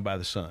broken down by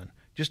the sun,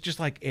 just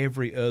like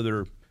every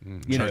other.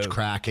 Starts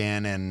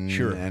cracking and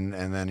sure. and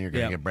then you're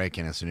going to get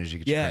breaking as soon as you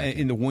get your cracking.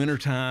 In the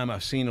wintertime,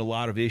 I've seen a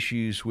lot of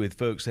issues with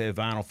folks that have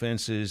vinyl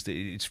fences.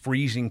 It's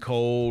freezing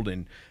cold,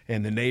 and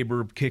the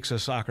neighbor kicks a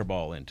soccer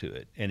ball into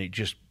it, and it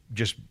just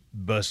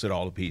busts it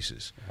all to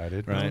pieces. I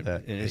didn't know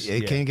that.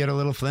 It can get a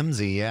little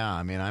flimsy, yeah.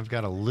 I've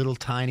got a little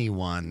tiny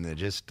one that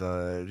just,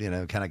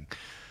 kind of,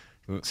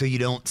 so you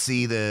don't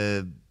see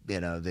the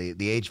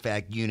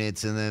HVAC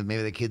units and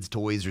maybe the kids'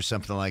 toys or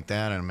something like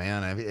that. And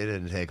man, it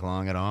didn't take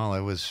long at all.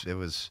 It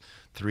was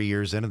 3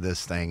 years into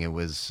this thing. It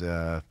was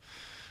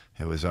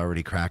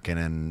already cracking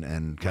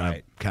and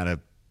kind of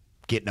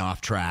getting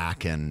off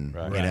track. And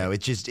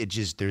it's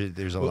just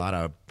there's a lot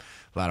of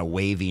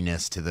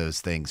waviness to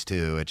those things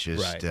too. It's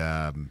just.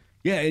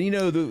 Yeah, and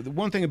the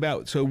one thing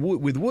about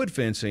with wood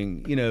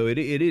fencing, it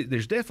is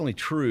there's definitely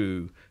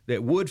true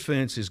that wood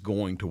fence is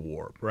going to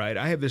warp, right?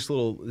 I have this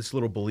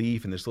little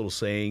belief and this little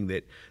saying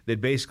that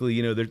basically,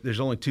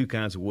 there's only two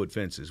kinds of wood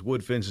fences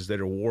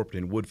that are warped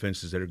and wood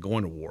fences that are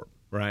going to warp,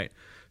 right?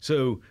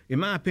 So, in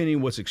my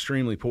opinion, what's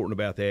extremely important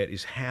about that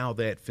is how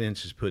that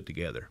fence is put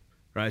together.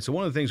 Right, so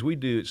one of the things we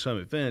do at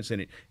Summit Fence,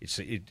 and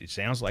it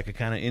sounds like a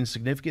kind of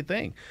insignificant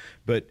thing,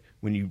 but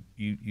when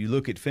you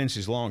look at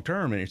fences long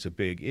term, and it's a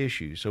big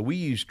issue. So we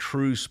use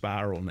true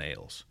spiral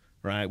nails,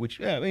 right? Which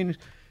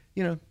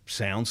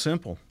sounds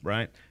simple,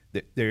 right?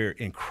 They're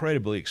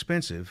incredibly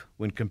expensive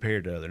when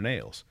compared to other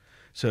nails.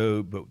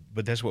 So,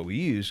 but that's what we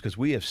use because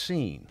we have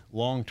seen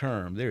long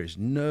term. There is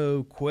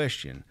no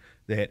question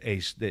that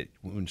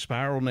when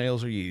spiral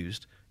nails are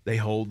used, they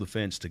hold the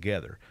fence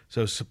together.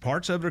 So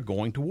parts of it are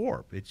going to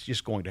warp. It's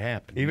just going to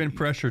happen. Even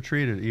pressure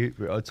treated.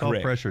 It's all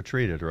Correct. pressure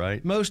treated,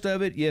 right? Most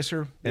of it, yes,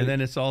 sir. And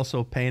then it's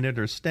also painted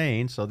or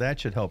stained, so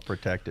that should help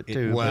protect it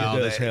too. Well,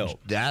 it does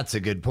help. That's a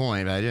good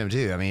point by Jim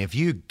too. I mean, if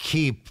you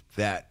keep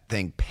that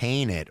thing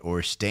painted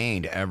or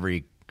stained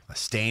every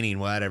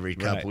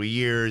couple of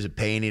years,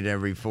 painted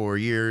every 4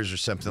 years or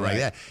something like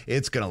that,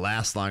 it's going to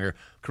last longer.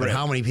 Correct. But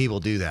how many people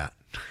do that?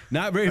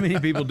 Not very many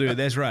people do it.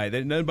 That's right.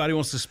 Nobody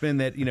wants to spend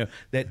that,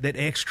 that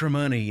extra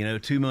money,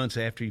 2 months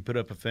after you put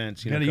up a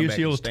fence. You got to use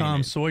the old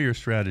Tom Sawyer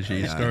strategy.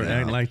 You start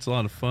acting like it's a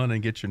lot of fun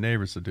and get your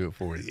neighbors to do it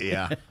for you.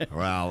 Yeah.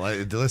 Well,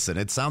 listen,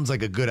 it sounds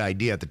like a good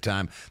idea at the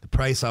time. The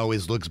price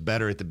always looks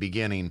better at the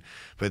beginning,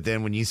 but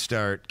then when you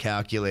start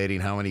calculating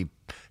how many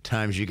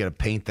times you got to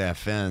paint that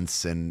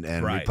fence and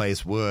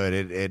replace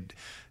wood,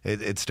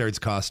 it starts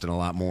costing a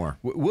lot more.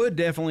 Wood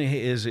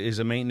definitely is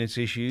a maintenance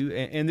issue.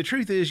 And the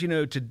truth is,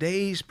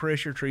 today's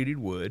pressure-treated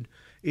wood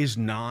is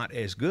not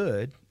as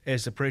good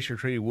as the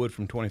pressure-treated wood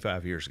from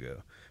 25 years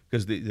ago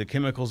because the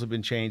chemicals have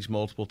been changed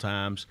multiple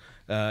times.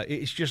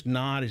 It's just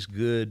not as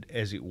good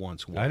as it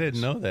once was. I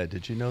didn't know that.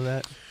 Did you know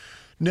that?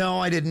 No,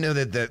 I didn't know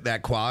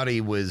that quality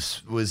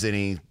was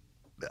any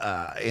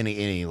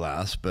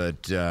less,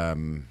 but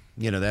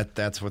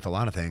that's with a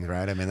lot of things,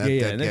 right? I mean,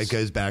 that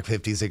goes back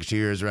 56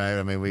 years, right?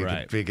 I mean, we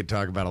could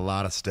talk about a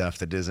lot of stuff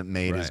that isn't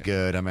made as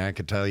good. I mean, I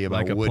could tell you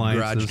about wood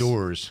garage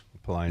doors.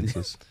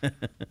 Appliances.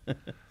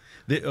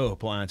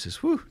 Appliances.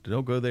 Whew,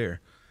 don't go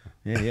there.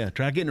 Yeah.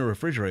 Try getting a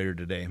refrigerator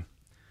today.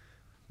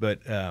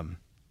 But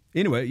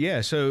anyway, yeah.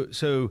 So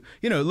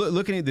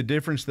looking at the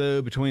difference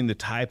though between the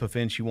type of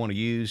fence you want to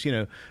use,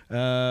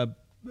 a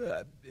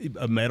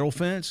metal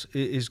fence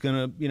is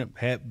going to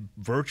have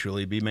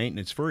virtually be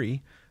maintenance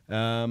free.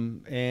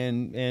 And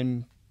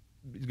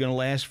it's going to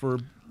last for,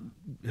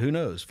 who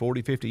knows,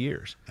 40, 50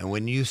 years. And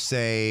when you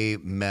say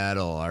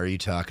metal, are you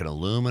talking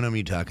aluminum? Are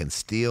you talking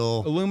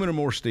steel? Aluminum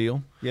or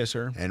steel, yes,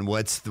 sir. And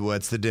what's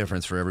the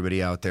difference for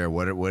everybody out there?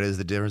 What is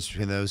the difference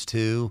between those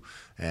two,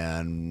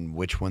 and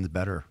which one's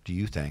better, do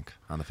you think,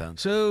 on the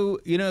fence? So,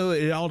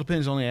 it all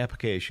depends on the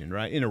application,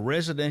 right? In a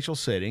residential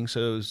setting,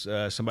 so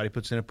somebody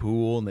puts in a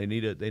pool and they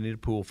need a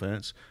pool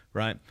fence,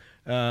 right?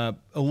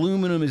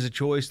 Aluminum is a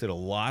choice that a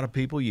lot of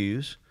people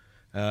use.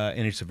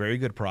 And it's a very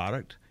good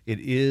product. It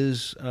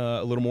is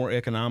a little more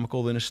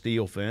economical than a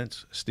steel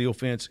fence. Steel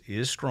fence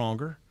is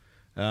stronger.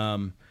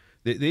 The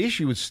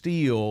issue with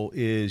steel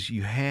is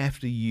you have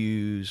to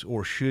use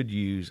or should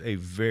use a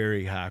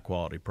very high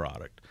quality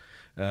product.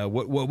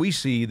 What we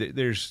see that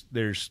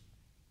there's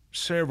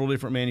several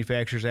different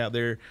manufacturers out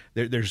there.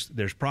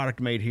 There's product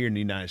made here in the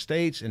United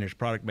States and there's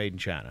product made in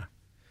China,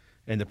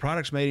 and the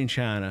products made in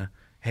China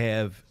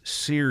have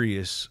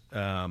serious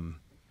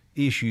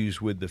issues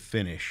with the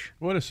finish.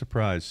 What a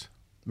surprise.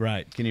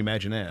 Right. Can you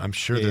imagine that? I'm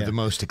sure they're the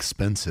most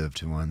expensive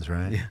ones,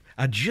 right? Yeah.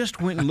 I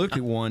just went and looked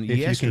at one if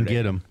yesterday. You can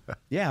get them.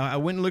 Yeah, I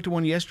went and looked at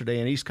one yesterday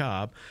in East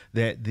Cobb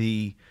that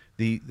the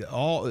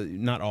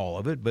not all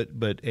of it, but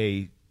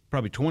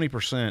probably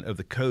 20% of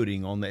the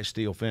coating on that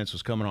steel fence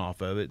was coming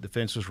off of it. The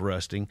fence was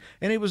rusting,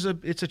 and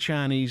it's a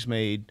Chinese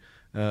made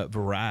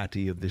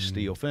variety of this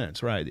steel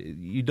fence, right?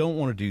 You don't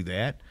want to do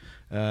that.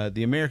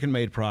 The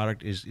American-made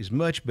product is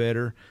much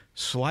better,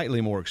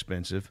 slightly more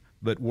expensive,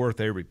 but worth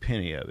every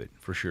penny of it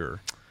for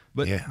sure.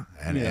 But yeah,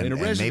 and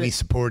maybe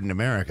supporting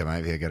America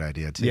might be a good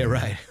idea too. Yeah,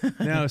 right.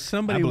 Now, if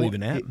somebody I believe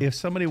in that. If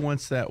somebody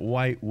wants that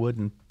white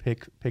wooden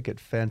picket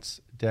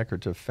fence,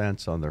 decorative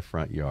fence on their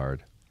front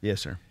yard,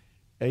 yes, sir.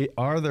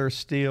 Are there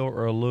steel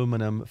or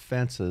aluminum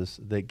fences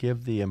that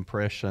give the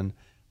impression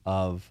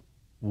of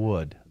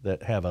wood,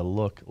 that have a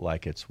look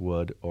like it's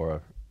wood?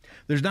 Or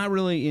there's not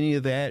really any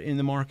of that in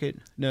the market.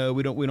 No,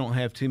 we don't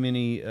have too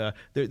many.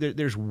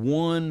 There's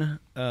one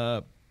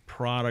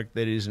product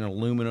that is an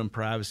aluminum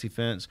privacy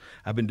fence.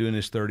 I've been doing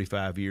this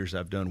 35 years.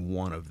 I've done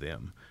one of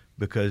them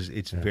because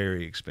it's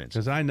very expensive.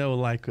 Because I know,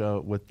 like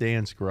with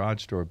Dan's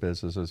garage door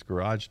business, his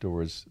garage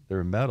doors,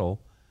 they're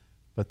metal,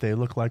 but they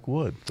look like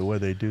wood, the way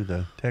they do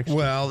the texture.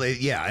 Well,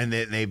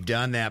 they've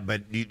done that,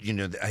 but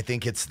I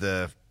think it's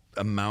the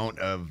amount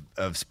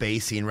of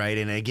spacing, right?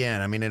 And again,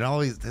 I mean,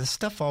 this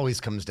stuff always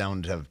comes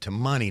down to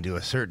money to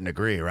a certain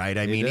degree, right?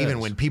 I mean, even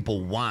when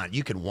people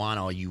you can want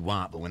all you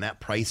want, but when that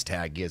price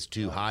tag gets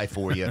too high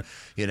for you,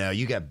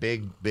 you got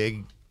big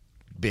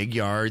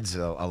yards,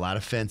 a lot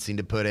of fencing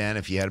to put in.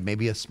 If you had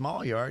maybe a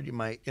small yard, you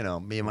might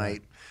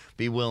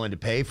be willing to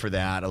pay for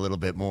that a little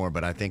bit more.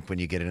 But I think when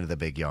you get into the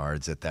big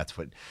yards, that's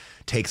what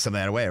takes some of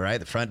that away, right?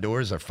 The front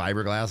doors are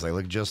fiberglass; they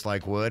look just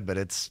like wood, but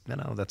it's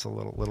that's a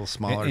little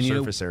smaller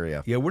surface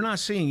area. Yeah, we're not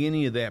seeing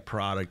any of that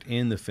product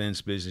in the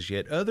fence business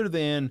yet, other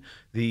than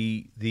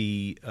there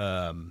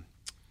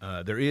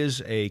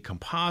is a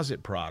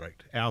composite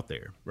product out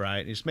there,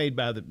 right? It's made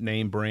by the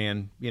name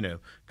brand,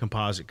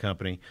 composite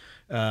company,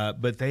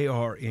 but they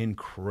are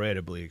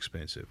incredibly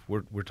expensive.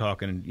 We're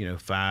talking,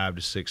 5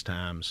 to 6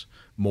 times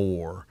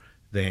more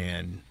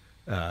than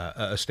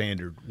a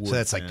standard wood So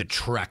that's fence. like the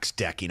Trex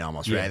decking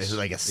almost, Yes, right? This is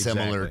like a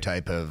similar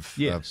type of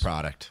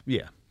product.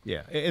 Yeah.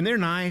 Yeah, and they're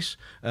nice.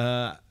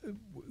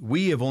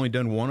 We have only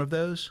done one of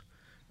those,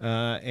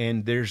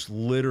 and there's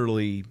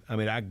literally, I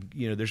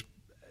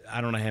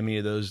don't know how many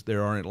of those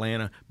there are in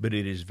Atlanta, but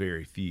it is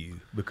very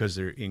few because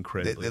they're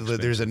incredibly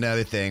expensive. There's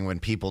another thing when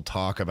people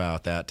talk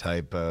about that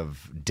type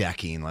of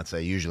decking, let's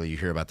say, usually you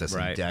hear about this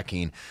in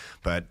decking,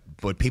 but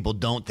what people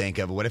don't think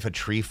of, what if a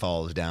tree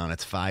falls down?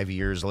 It's 5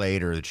 years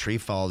later, the tree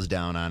falls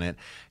down on it,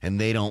 and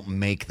they don't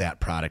make that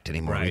product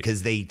anymore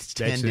because they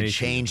tend to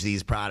change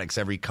these products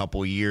every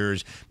couple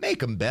years, make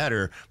them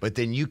better, but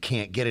then you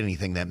can't get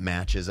anything that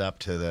matches up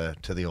to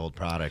the old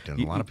product, and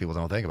a lot of people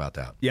don't think about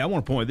that. Yeah, I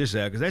want to point this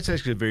out because that's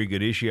actually a very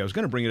good issue. I was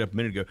going to bring it up a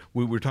minute ago.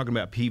 We were talking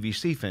about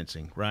PVC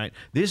fencing, right?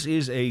 This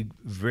is a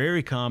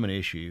very common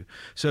issue.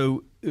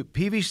 So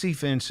PVC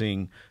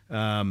fencing,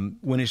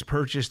 when it's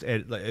purchased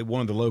at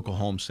one of the local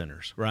home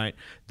centers, right?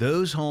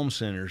 Those home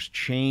centers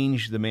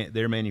change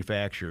their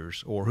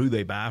manufacturers or who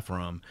they buy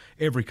from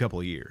every couple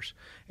of years.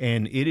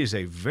 And it is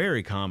a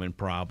very common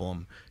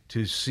problem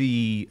to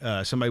see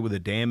somebody with a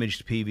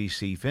damaged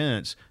PVC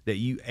fence that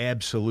you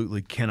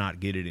absolutely cannot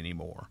get it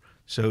anymore.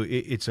 So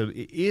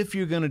if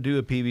you're going to do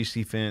a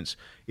PVC fence,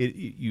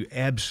 you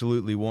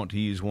absolutely want to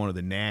use one of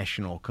the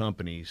national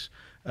companies,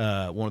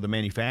 one of the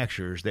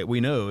manufacturers that we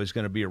know is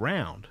going to be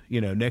around,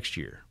 next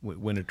year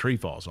when a tree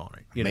falls on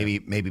it.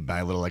 Maybe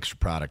buy a little extra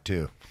product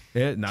too.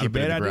 Yeah, not Keep a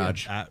bad it in the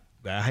idea.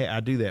 garage. I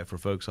do that for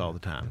folks all the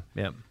time.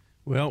 Yep.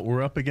 Well,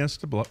 we're up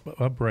against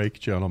a break,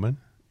 gentlemen,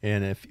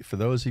 and for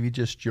those of you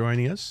just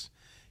joining us,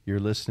 you're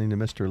listening to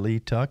Mr. Lee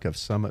Tuck of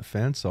Summit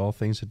Fence, all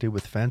things to do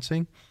with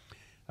fencing.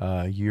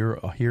 You're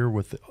here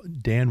with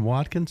Dan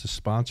Watkins, the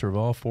sponsor of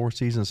All Four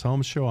Seasons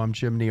Home Show. I'm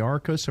Jim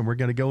Niarchos, and we're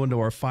going to go into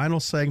our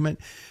final segment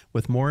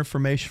with more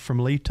information from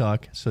Lee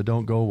Tuck, so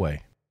don't go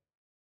away.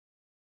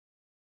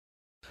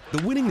 The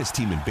winningest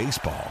team in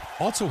baseball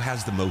also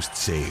has the most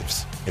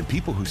saves, and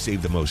people who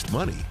save the most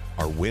money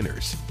are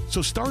winners.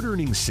 So start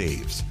earning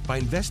saves by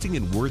investing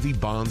in worthy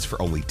bonds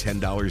for only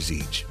 $10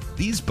 each.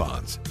 These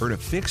bonds earn a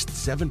fixed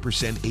 7%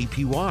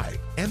 APY,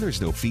 and there's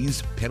no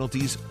fees,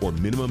 penalties, or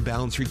minimum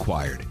balance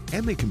required,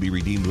 and they can be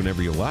redeemed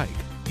whenever you like.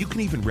 You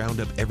can even round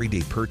up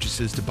everyday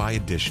purchases to buy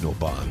additional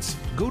bonds.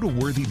 Go to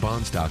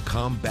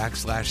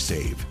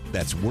worthybonds.com/save.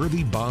 That's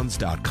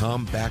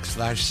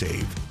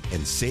worthybonds.com/save,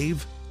 and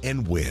save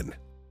and win.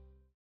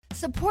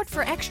 Support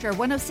for Extra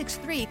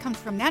 106.3 comes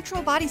from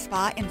Natural Body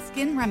Spa and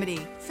Skin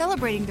Remedy,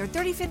 celebrating their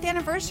 35th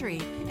anniversary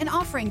and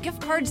offering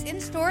gift cards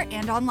in-store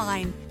and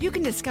online. You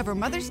can discover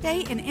Mother's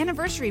Day and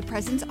anniversary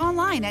presents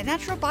online at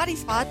Natural Body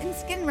Spa and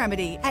Skin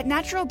Remedy at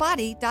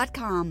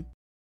naturalbody.com.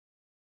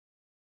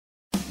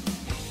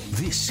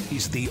 This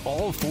is the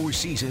All Four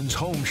Seasons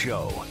Home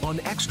Show on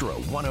Extra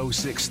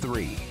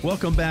 106.3.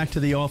 Welcome back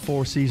to the All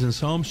Four Seasons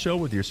Home Show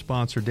with your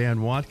sponsor,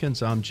 Dan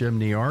Watkins. I'm Jim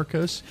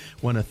Niarchos.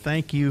 Want to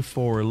thank you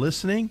for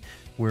listening.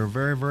 We're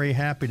very, very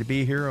happy to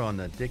be here on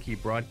the Dickey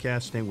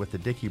Broadcasting with the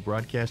Dickey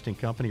Broadcasting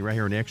Company right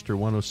here in Extra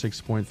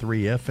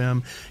 106.3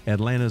 FM,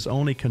 Atlanta's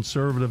only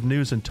conservative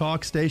news and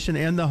talk station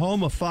and the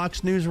home of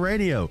Fox News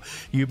Radio.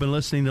 You've been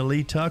listening to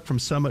Lee Tuck from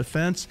Summit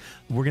Fence.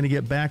 We're going to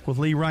get back with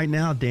Lee right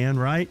now. Dan,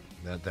 right?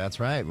 That's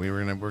right.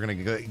 We're gonna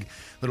go a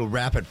little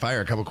rapid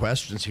fire. A couple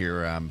questions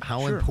here.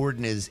 How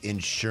important is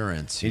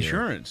insurance here?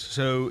 Insurance.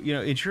 So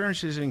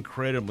insurance is an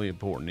incredibly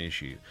important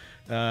issue.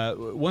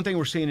 One thing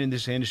we're seeing in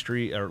this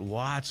industry are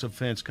lots of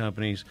fence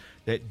companies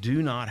that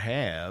do not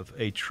have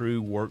a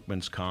true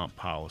workman's comp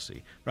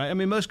policy. Right? I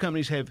mean, most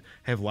companies have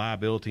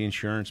liability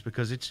insurance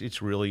because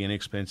it's really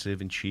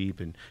inexpensive and cheap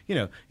and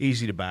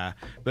easy to buy.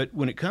 But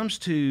when it comes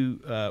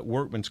to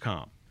workman's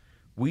comp,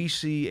 we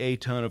see a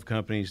ton of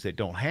companies that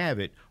don't have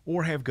it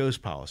or have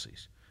ghost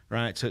policies,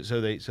 right? So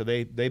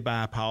they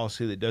buy a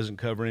policy that doesn't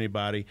cover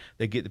anybody.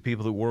 They get the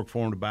people that work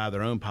for them to buy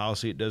their own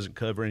policy. It doesn't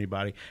cover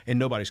anybody, and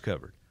nobody's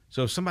covered.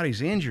 So if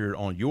somebody's injured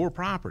on your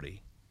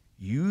property,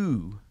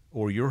 you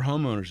or your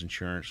homeowner's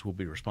insurance will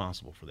be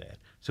responsible for that.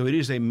 So it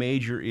is a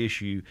major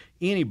issue.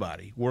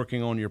 Anybody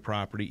working on your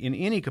property in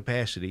any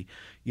capacity,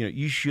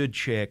 you should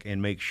check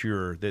and make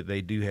sure that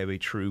they do have a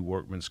true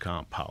workman's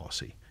comp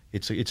policy.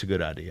 It's a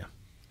good idea.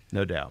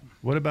 No doubt.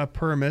 What about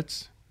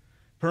permits?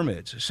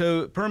 Permits.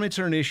 So permits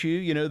are an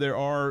issue. There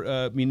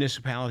are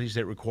municipalities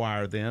that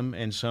require them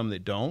and some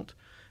that don't.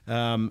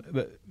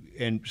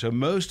 And so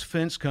most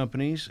fence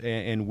companies,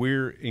 and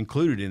we're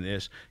included in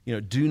this,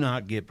 do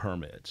not get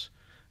permits.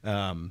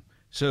 So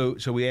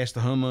we ask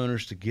the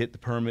homeowners to get the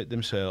permit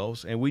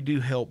themselves, and we do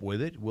help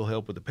with it. We'll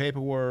help with the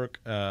paperwork,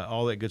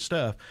 all that good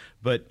stuff.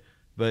 But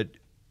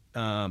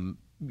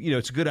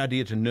it's a good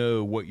idea to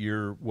know what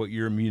your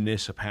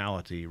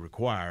municipality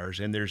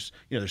requires, and there's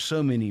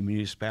so many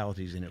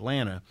municipalities in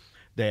Atlanta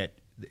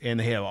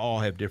and they all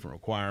have different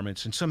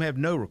requirements, and some have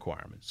no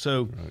requirements.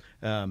 So,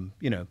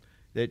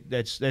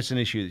 that's an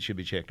issue that should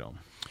be checked on.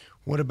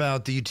 What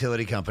about the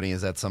utility company?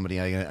 Is that somebody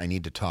I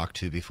need to talk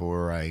to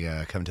before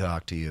I come to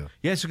talk to you?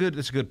 Yeah,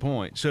 that's a good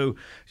point. So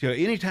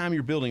anytime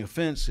you're building a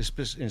fence,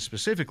 and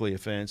specifically a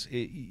fence,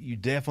 you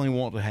definitely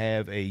want to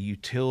have a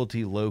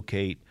utility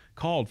locate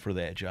called for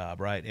that job,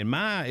 right? And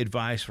my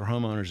advice for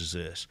homeowners is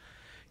this.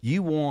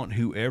 you want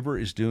whoever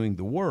is doing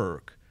the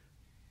work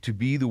to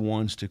be the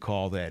ones to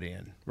call that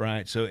in,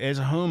 right? So as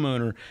a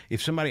homeowner,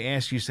 if somebody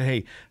asks you,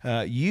 say,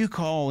 hey, you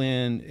call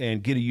in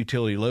and get a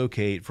utility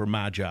locate for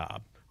my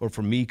job or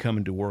for me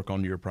coming to work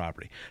on your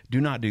property,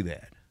 do not do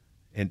that.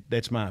 And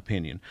that's my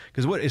opinion.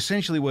 Because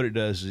essentially what it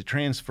does is it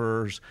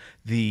transfers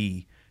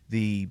the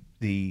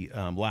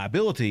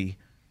liability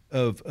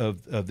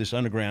of this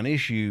underground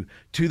issue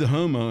to the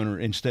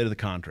homeowner instead of the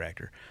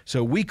contractor.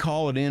 So we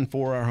call it in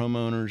for our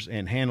homeowners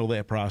and handle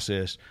that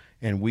process,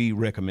 and we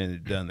recommend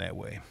it done that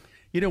way.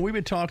 You know, we've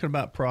been talking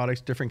about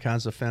products, different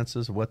kinds of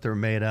fences, what they're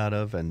made out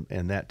of, and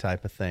that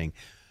type of thing.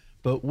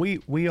 But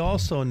we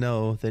also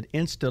know that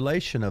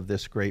installation of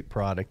this great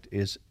product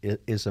is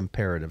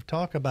imperative.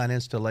 Talk about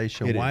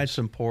installation, why it's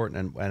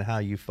important, and how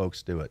you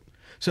folks do it.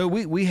 So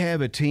we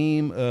have a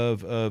team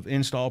of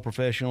install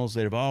professionals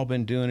that have all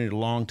been doing it a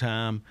long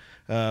time.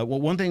 Well,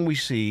 one thing we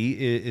see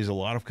is a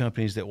lot of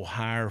companies that will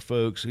hire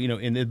folks, you know,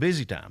 in the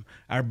busy time.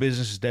 Our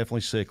business is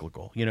definitely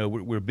cyclical. You know,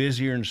 we're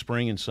busier in the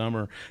spring and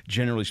summer,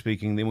 generally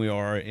speaking, than we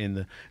are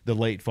in the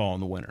late fall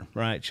and the winter,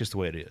 right? It's just the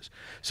way it is.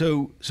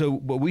 So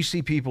but we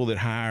see people that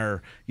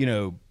hire, you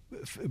know,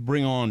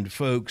 bring on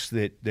folks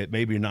that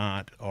maybe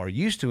not are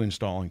used to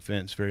installing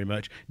fence very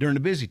much during the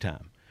busy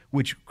time,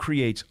 which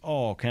creates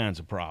all kinds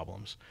of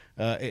problems.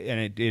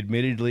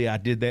 Admittedly, I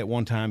did that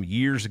one time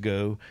years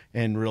ago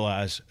and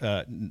realized,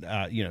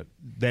 you know,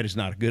 that is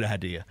not a good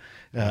idea.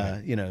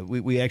 You know,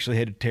 we actually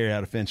had to tear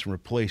out a fence and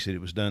replace it.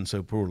 It was done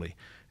so poorly.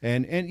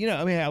 And you know,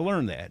 I mean, I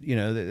learned that, you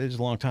know, that was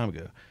a long time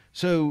ago.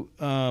 So,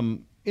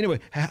 anyway,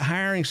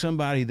 hiring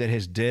somebody that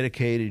has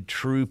dedicated,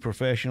 true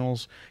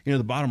professionals, you know,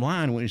 the bottom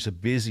line, when it's a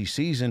busy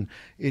season,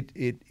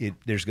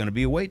 there's going to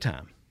be a wait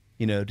time,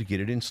 you know, to get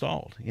it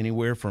installed,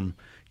 anywhere from,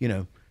 you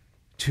know,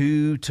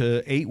 2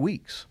 to 8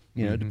 weeks,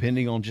 you know,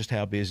 depending on just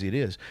how busy it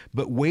is.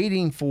 But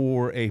waiting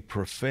for a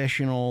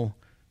professional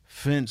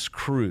fence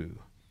crew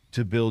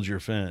to build your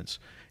fence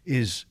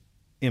is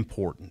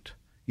important.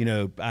 You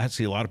know, I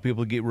see a lot of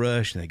people get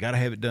rushed and they got to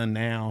have it done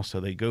now. So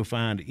they go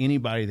find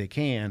anybody they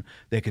can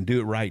that can do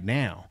it right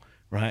now.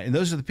 Right. And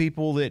those are the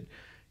people that,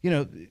 you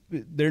know,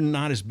 they're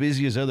not as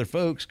busy as other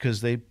folks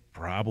because they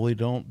probably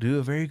don't do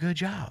a very good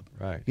job.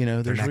 Right. You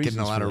know, They're there's not getting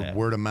a lot of of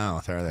word of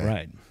mouth, are they?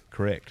 Right.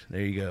 Correct.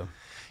 There you go.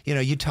 You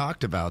know, you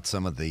talked about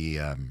some of the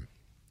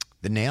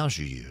nails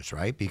you use,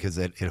 right? Because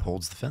it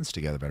holds the fence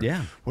together better.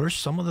 Yeah. What are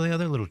some of the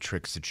other little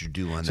tricks that you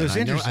do on So that? it's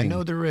I interesting.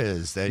 know there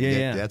is.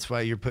 That's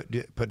why you're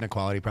putting a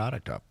quality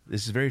product up.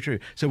 This is very true.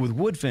 So with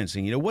wood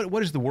fencing, you know,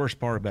 what is the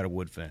worst part about a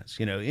wood fence?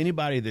 You know,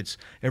 anybody that's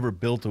ever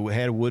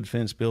had a wood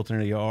fence built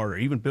in a yard or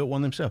even built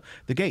one themselves,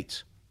 the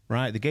gates.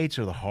 Right, the gates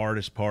are the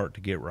hardest part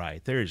to get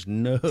right. There is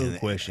no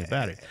question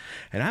about it.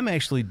 And I'm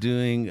actually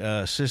doing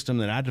a system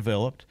that I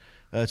developed.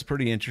 It's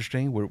pretty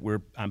interesting.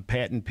 I'm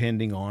patent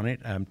pending on it.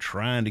 I'm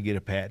trying to get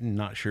a patent.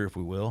 Not sure if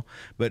we will.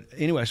 But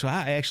anyway, so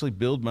I actually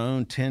build my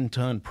own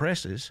 10-ton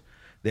presses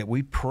that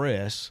we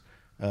press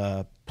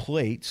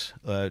plates,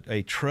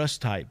 a truss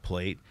type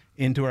plate,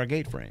 into our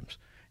gate frames,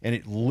 and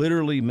it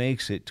literally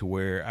makes it to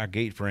where our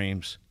gate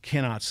frames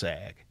cannot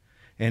sag.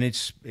 And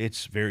it's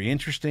very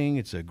interesting.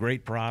 It's a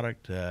great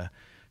product.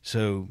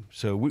 So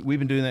we've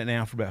been doing that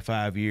now for about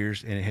 5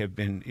 years and have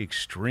been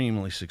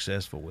extremely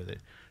successful with it.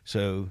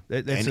 So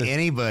that's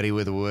anybody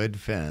with a wood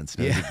fence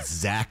knows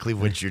exactly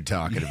what you're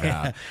talking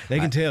about. They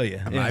can tell you.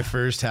 My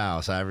first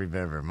house, I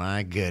remember,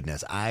 my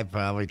goodness, I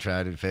probably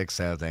tried to fix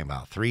that thing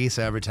about 3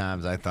 separate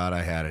times. I thought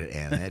I had it,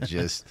 and it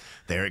just,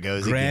 there it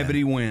goes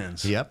Gravity again.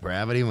 wins. Yep,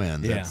 gravity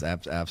wins. Yeah.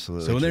 That's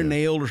absolutely So when they're true.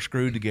 nailed or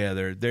screwed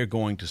together, they're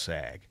going to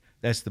sag.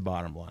 That's the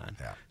bottom line.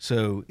 Yeah.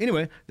 So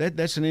anyway,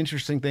 that's an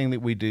interesting thing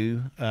that we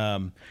do.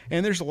 And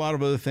there's a lot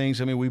of other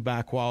things. I mean, we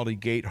buy quality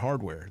gate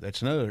hardware.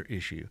 That's another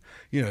issue.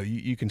 You know,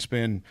 you can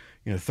spend,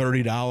 you know,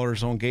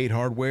 $30 on gate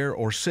hardware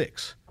or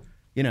 $6,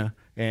 you know,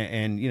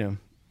 and you know,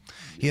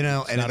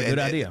 it's not a good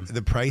idea.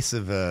 The price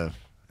of an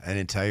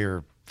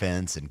entire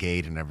fence and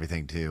gate and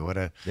everything too.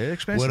 They're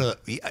expensive.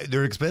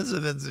 They're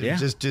expensive. It's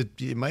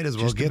just you might as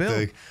well Just to get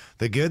build.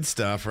 the good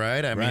stuff,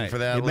 right? I mean, Right. for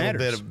that It little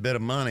matters. bit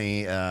of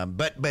money.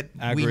 But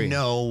I we agree.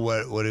 know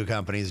what do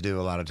companies do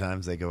a lot of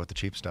times? They go with the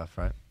cheap stuff,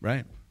 right?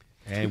 Right.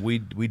 And we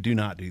do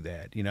not do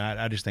that. You know,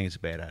 I just think it's a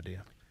bad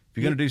idea. If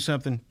you're going to do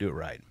something, do it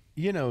right.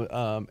 You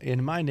know,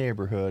 in my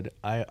neighborhood,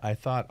 I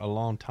thought a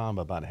long time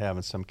about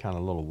having some kind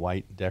of little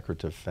white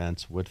decorative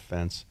fence, wood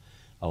fence,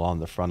 along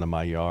the front of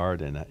my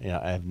yard, and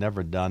I've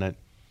never done it.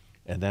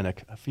 And then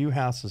a few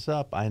houses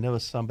up, I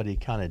noticed somebody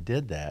kind of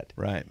did that.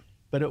 Right.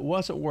 But it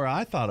wasn't where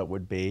I thought it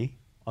would be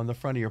on the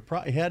front of your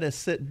property. You had to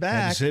sit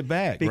back.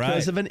 Because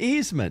because of an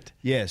easement.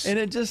 Yes. And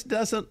it just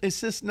doesn't, it's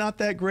just not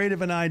that great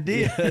of an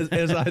idea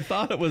as I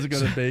thought it was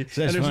going to be.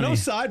 So and that's there's no funny.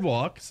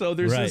 sidewalk, so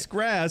there's Right. this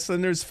grass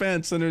and there's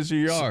fence and there's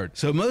your yard.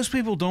 So most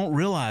people don't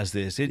realize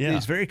this.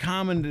 It's very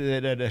common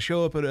that I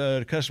show up at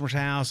a customer's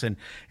house and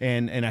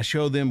I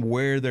show them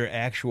where their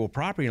actual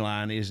property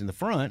line is in the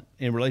front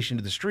in relation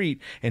to the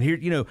street. And here,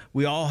 you know,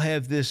 we all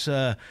have this,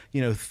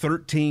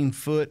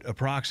 13-foot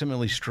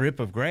approximately strip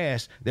of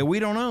grass that we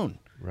don't own.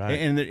 Right.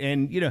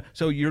 And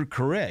so you're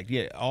correct.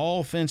 Yeah,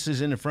 all fences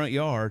in the front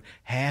yard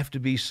have to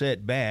be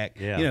set back,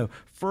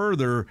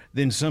 further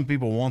than some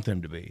people want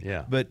them to be.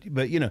 Yeah. But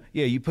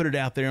you put it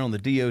out there on the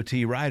DOT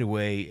right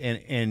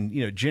away,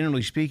 and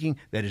generally speaking,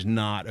 that is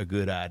not a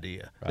good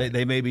idea. Right.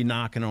 They may be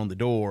knocking on the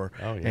door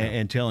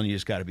and telling you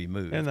it's got to be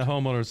moved. And the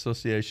homeowner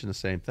association, the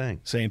same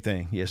thing. Same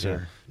thing. Yes,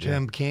 sir.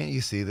 Jim, can't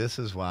you see this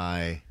is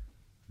why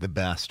the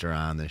best are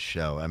on this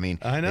show? I mean,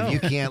 I know. if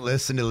you can't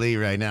listen to Lee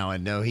right now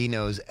and know he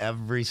knows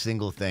every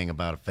single thing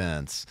about a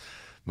fence,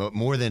 but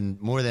more than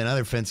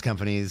other fence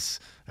companies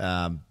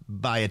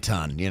by a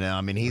ton.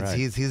 I mean,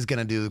 he's going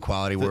to do the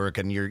quality work,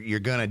 and you're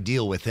going to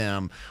deal with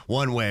him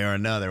one way or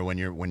another when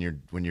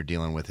you're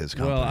dealing with his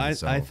company. Well,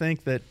 I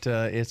think that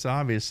it's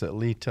obvious that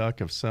Lee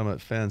Tuck of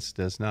Summit Fence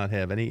does not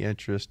have any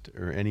interest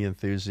or any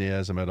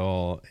enthusiasm at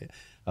all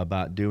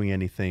about doing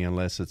anything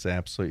unless it's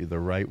absolutely the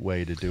right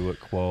way to do it,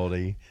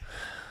 quality.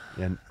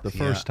 And the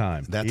first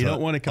time. You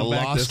don't want to come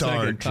back the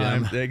second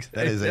time.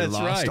 That is a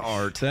lost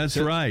art. That's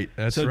right.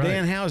 So,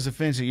 Dan, how is the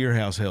fence at your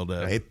house held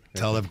up?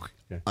 Tell them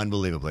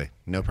unbelievably.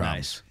 No problem.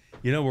 Nice.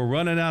 We're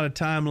running out of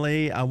time,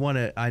 Lee.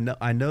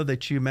 I know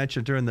that you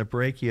mentioned during the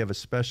break you have a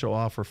special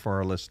offer for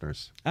our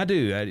listeners. I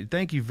do.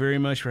 Thank you very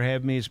much for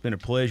having me. It's been a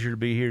pleasure to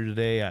be here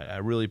today. I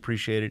really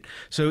appreciate it.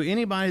 So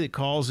anybody that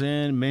calls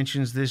in,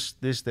 mentions this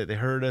that they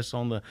heard us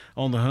on the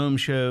home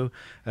show,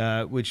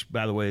 which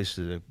by the way is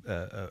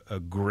a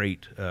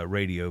great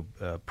radio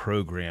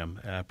program.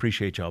 I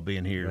appreciate y'all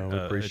being here,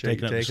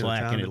 taking up the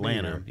slack in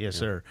Atlanta. Yes,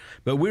 sir.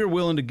 But we're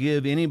willing to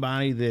give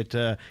anybody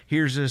that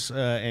hears us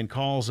and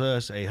calls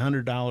us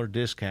 $100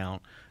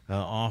 discount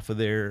off of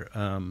their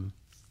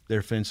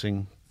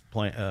fencing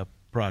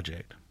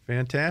project.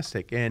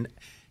 Fantastic. And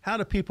how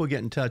do people get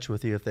in touch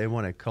with you if they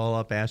want to call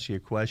up, ask you a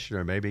question,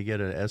 or maybe get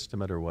an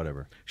estimate or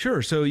whatever?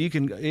 Sure. So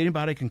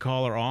anybody can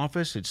call our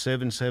office at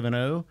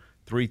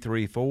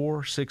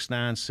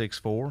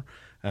 770-334-6964.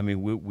 I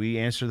mean, we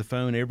answer the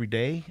phone every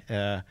day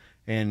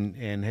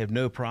and have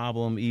no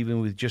problem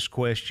even with just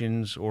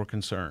questions or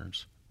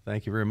concerns.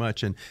 Thank you very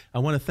much. And I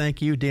want to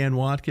thank you, Dan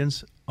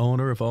Watkins,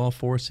 owner of All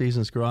Four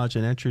Seasons Garage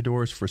and Entry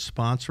Doors, for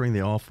sponsoring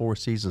the All Four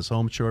Seasons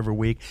Home Show every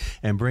week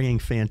and bringing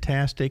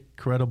fantastic,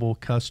 credible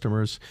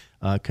customers,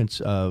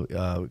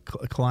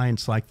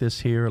 clients like this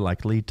here,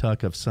 like Lee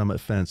Tuck of Summit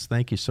Fence.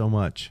 Thank you so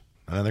much.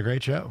 Another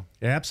great show.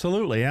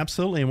 Absolutely,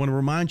 absolutely. I want to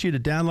remind you to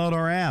download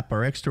our app,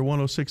 our Extra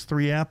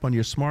 106.3 app on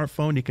your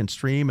smartphone. You can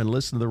stream and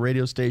listen to the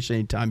radio station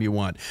anytime you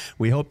want.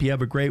 We hope you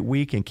have a great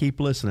week and keep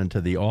listening to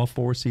the All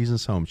Four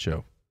Seasons Home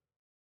Show.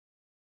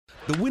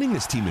 The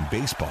winningest team in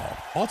baseball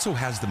also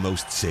has the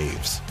most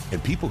saves,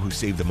 and people who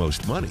save the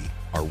most money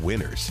are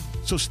winners.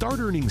 So start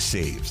earning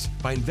saves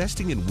by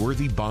investing in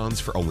worthy bonds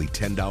for only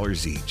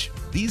 $10 each.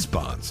 These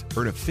bonds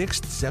earn a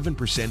fixed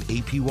 7%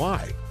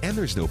 APY, and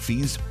there's no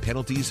fees,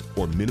 penalties,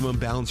 or minimum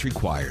balance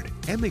required,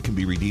 and they can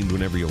be redeemed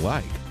whenever you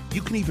like.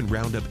 You can even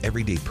round up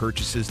everyday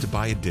purchases to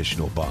buy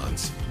additional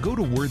bonds. Go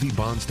to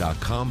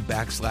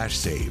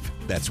worthybonds.com/save.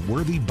 That's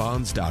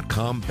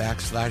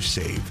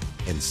worthybonds.com/save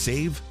and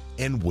save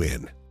and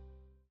win.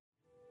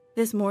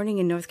 This morning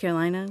in North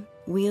Carolina,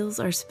 wheels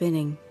are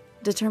spinning.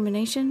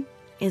 Determination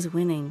is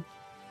winning.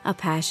 A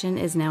passion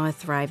is now a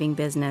thriving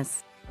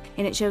business,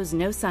 and it shows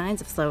no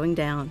signs of slowing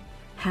down.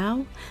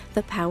 How?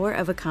 The power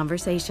of a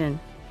conversation,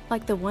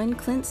 like the one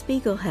Clint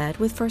Spiegel had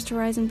with First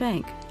Horizon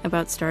Bank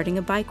about starting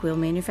a bike wheel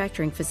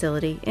manufacturing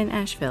facility in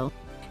Asheville.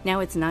 Now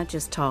it's not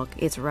just talk,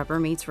 it's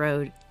rubber meets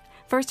road.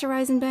 First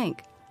Horizon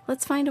Bank.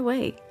 Let's find a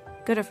way.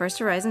 Go to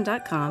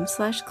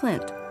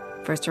firsthorizon.com/Clint.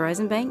 First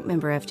Horizon Bank,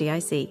 member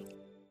FDIC.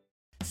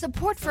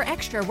 Support for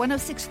Extra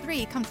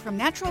 106.3 comes from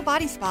Natural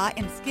Body Spa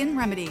and Skin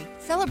Remedy,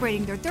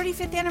 celebrating their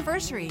 35th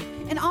anniversary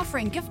and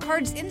offering gift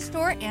cards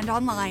in-store and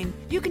online.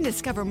 You can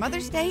discover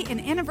Mother's Day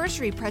and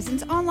anniversary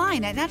presents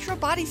online at Natural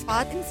Body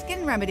Spa and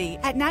Skin Remedy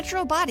at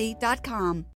naturalbody.com.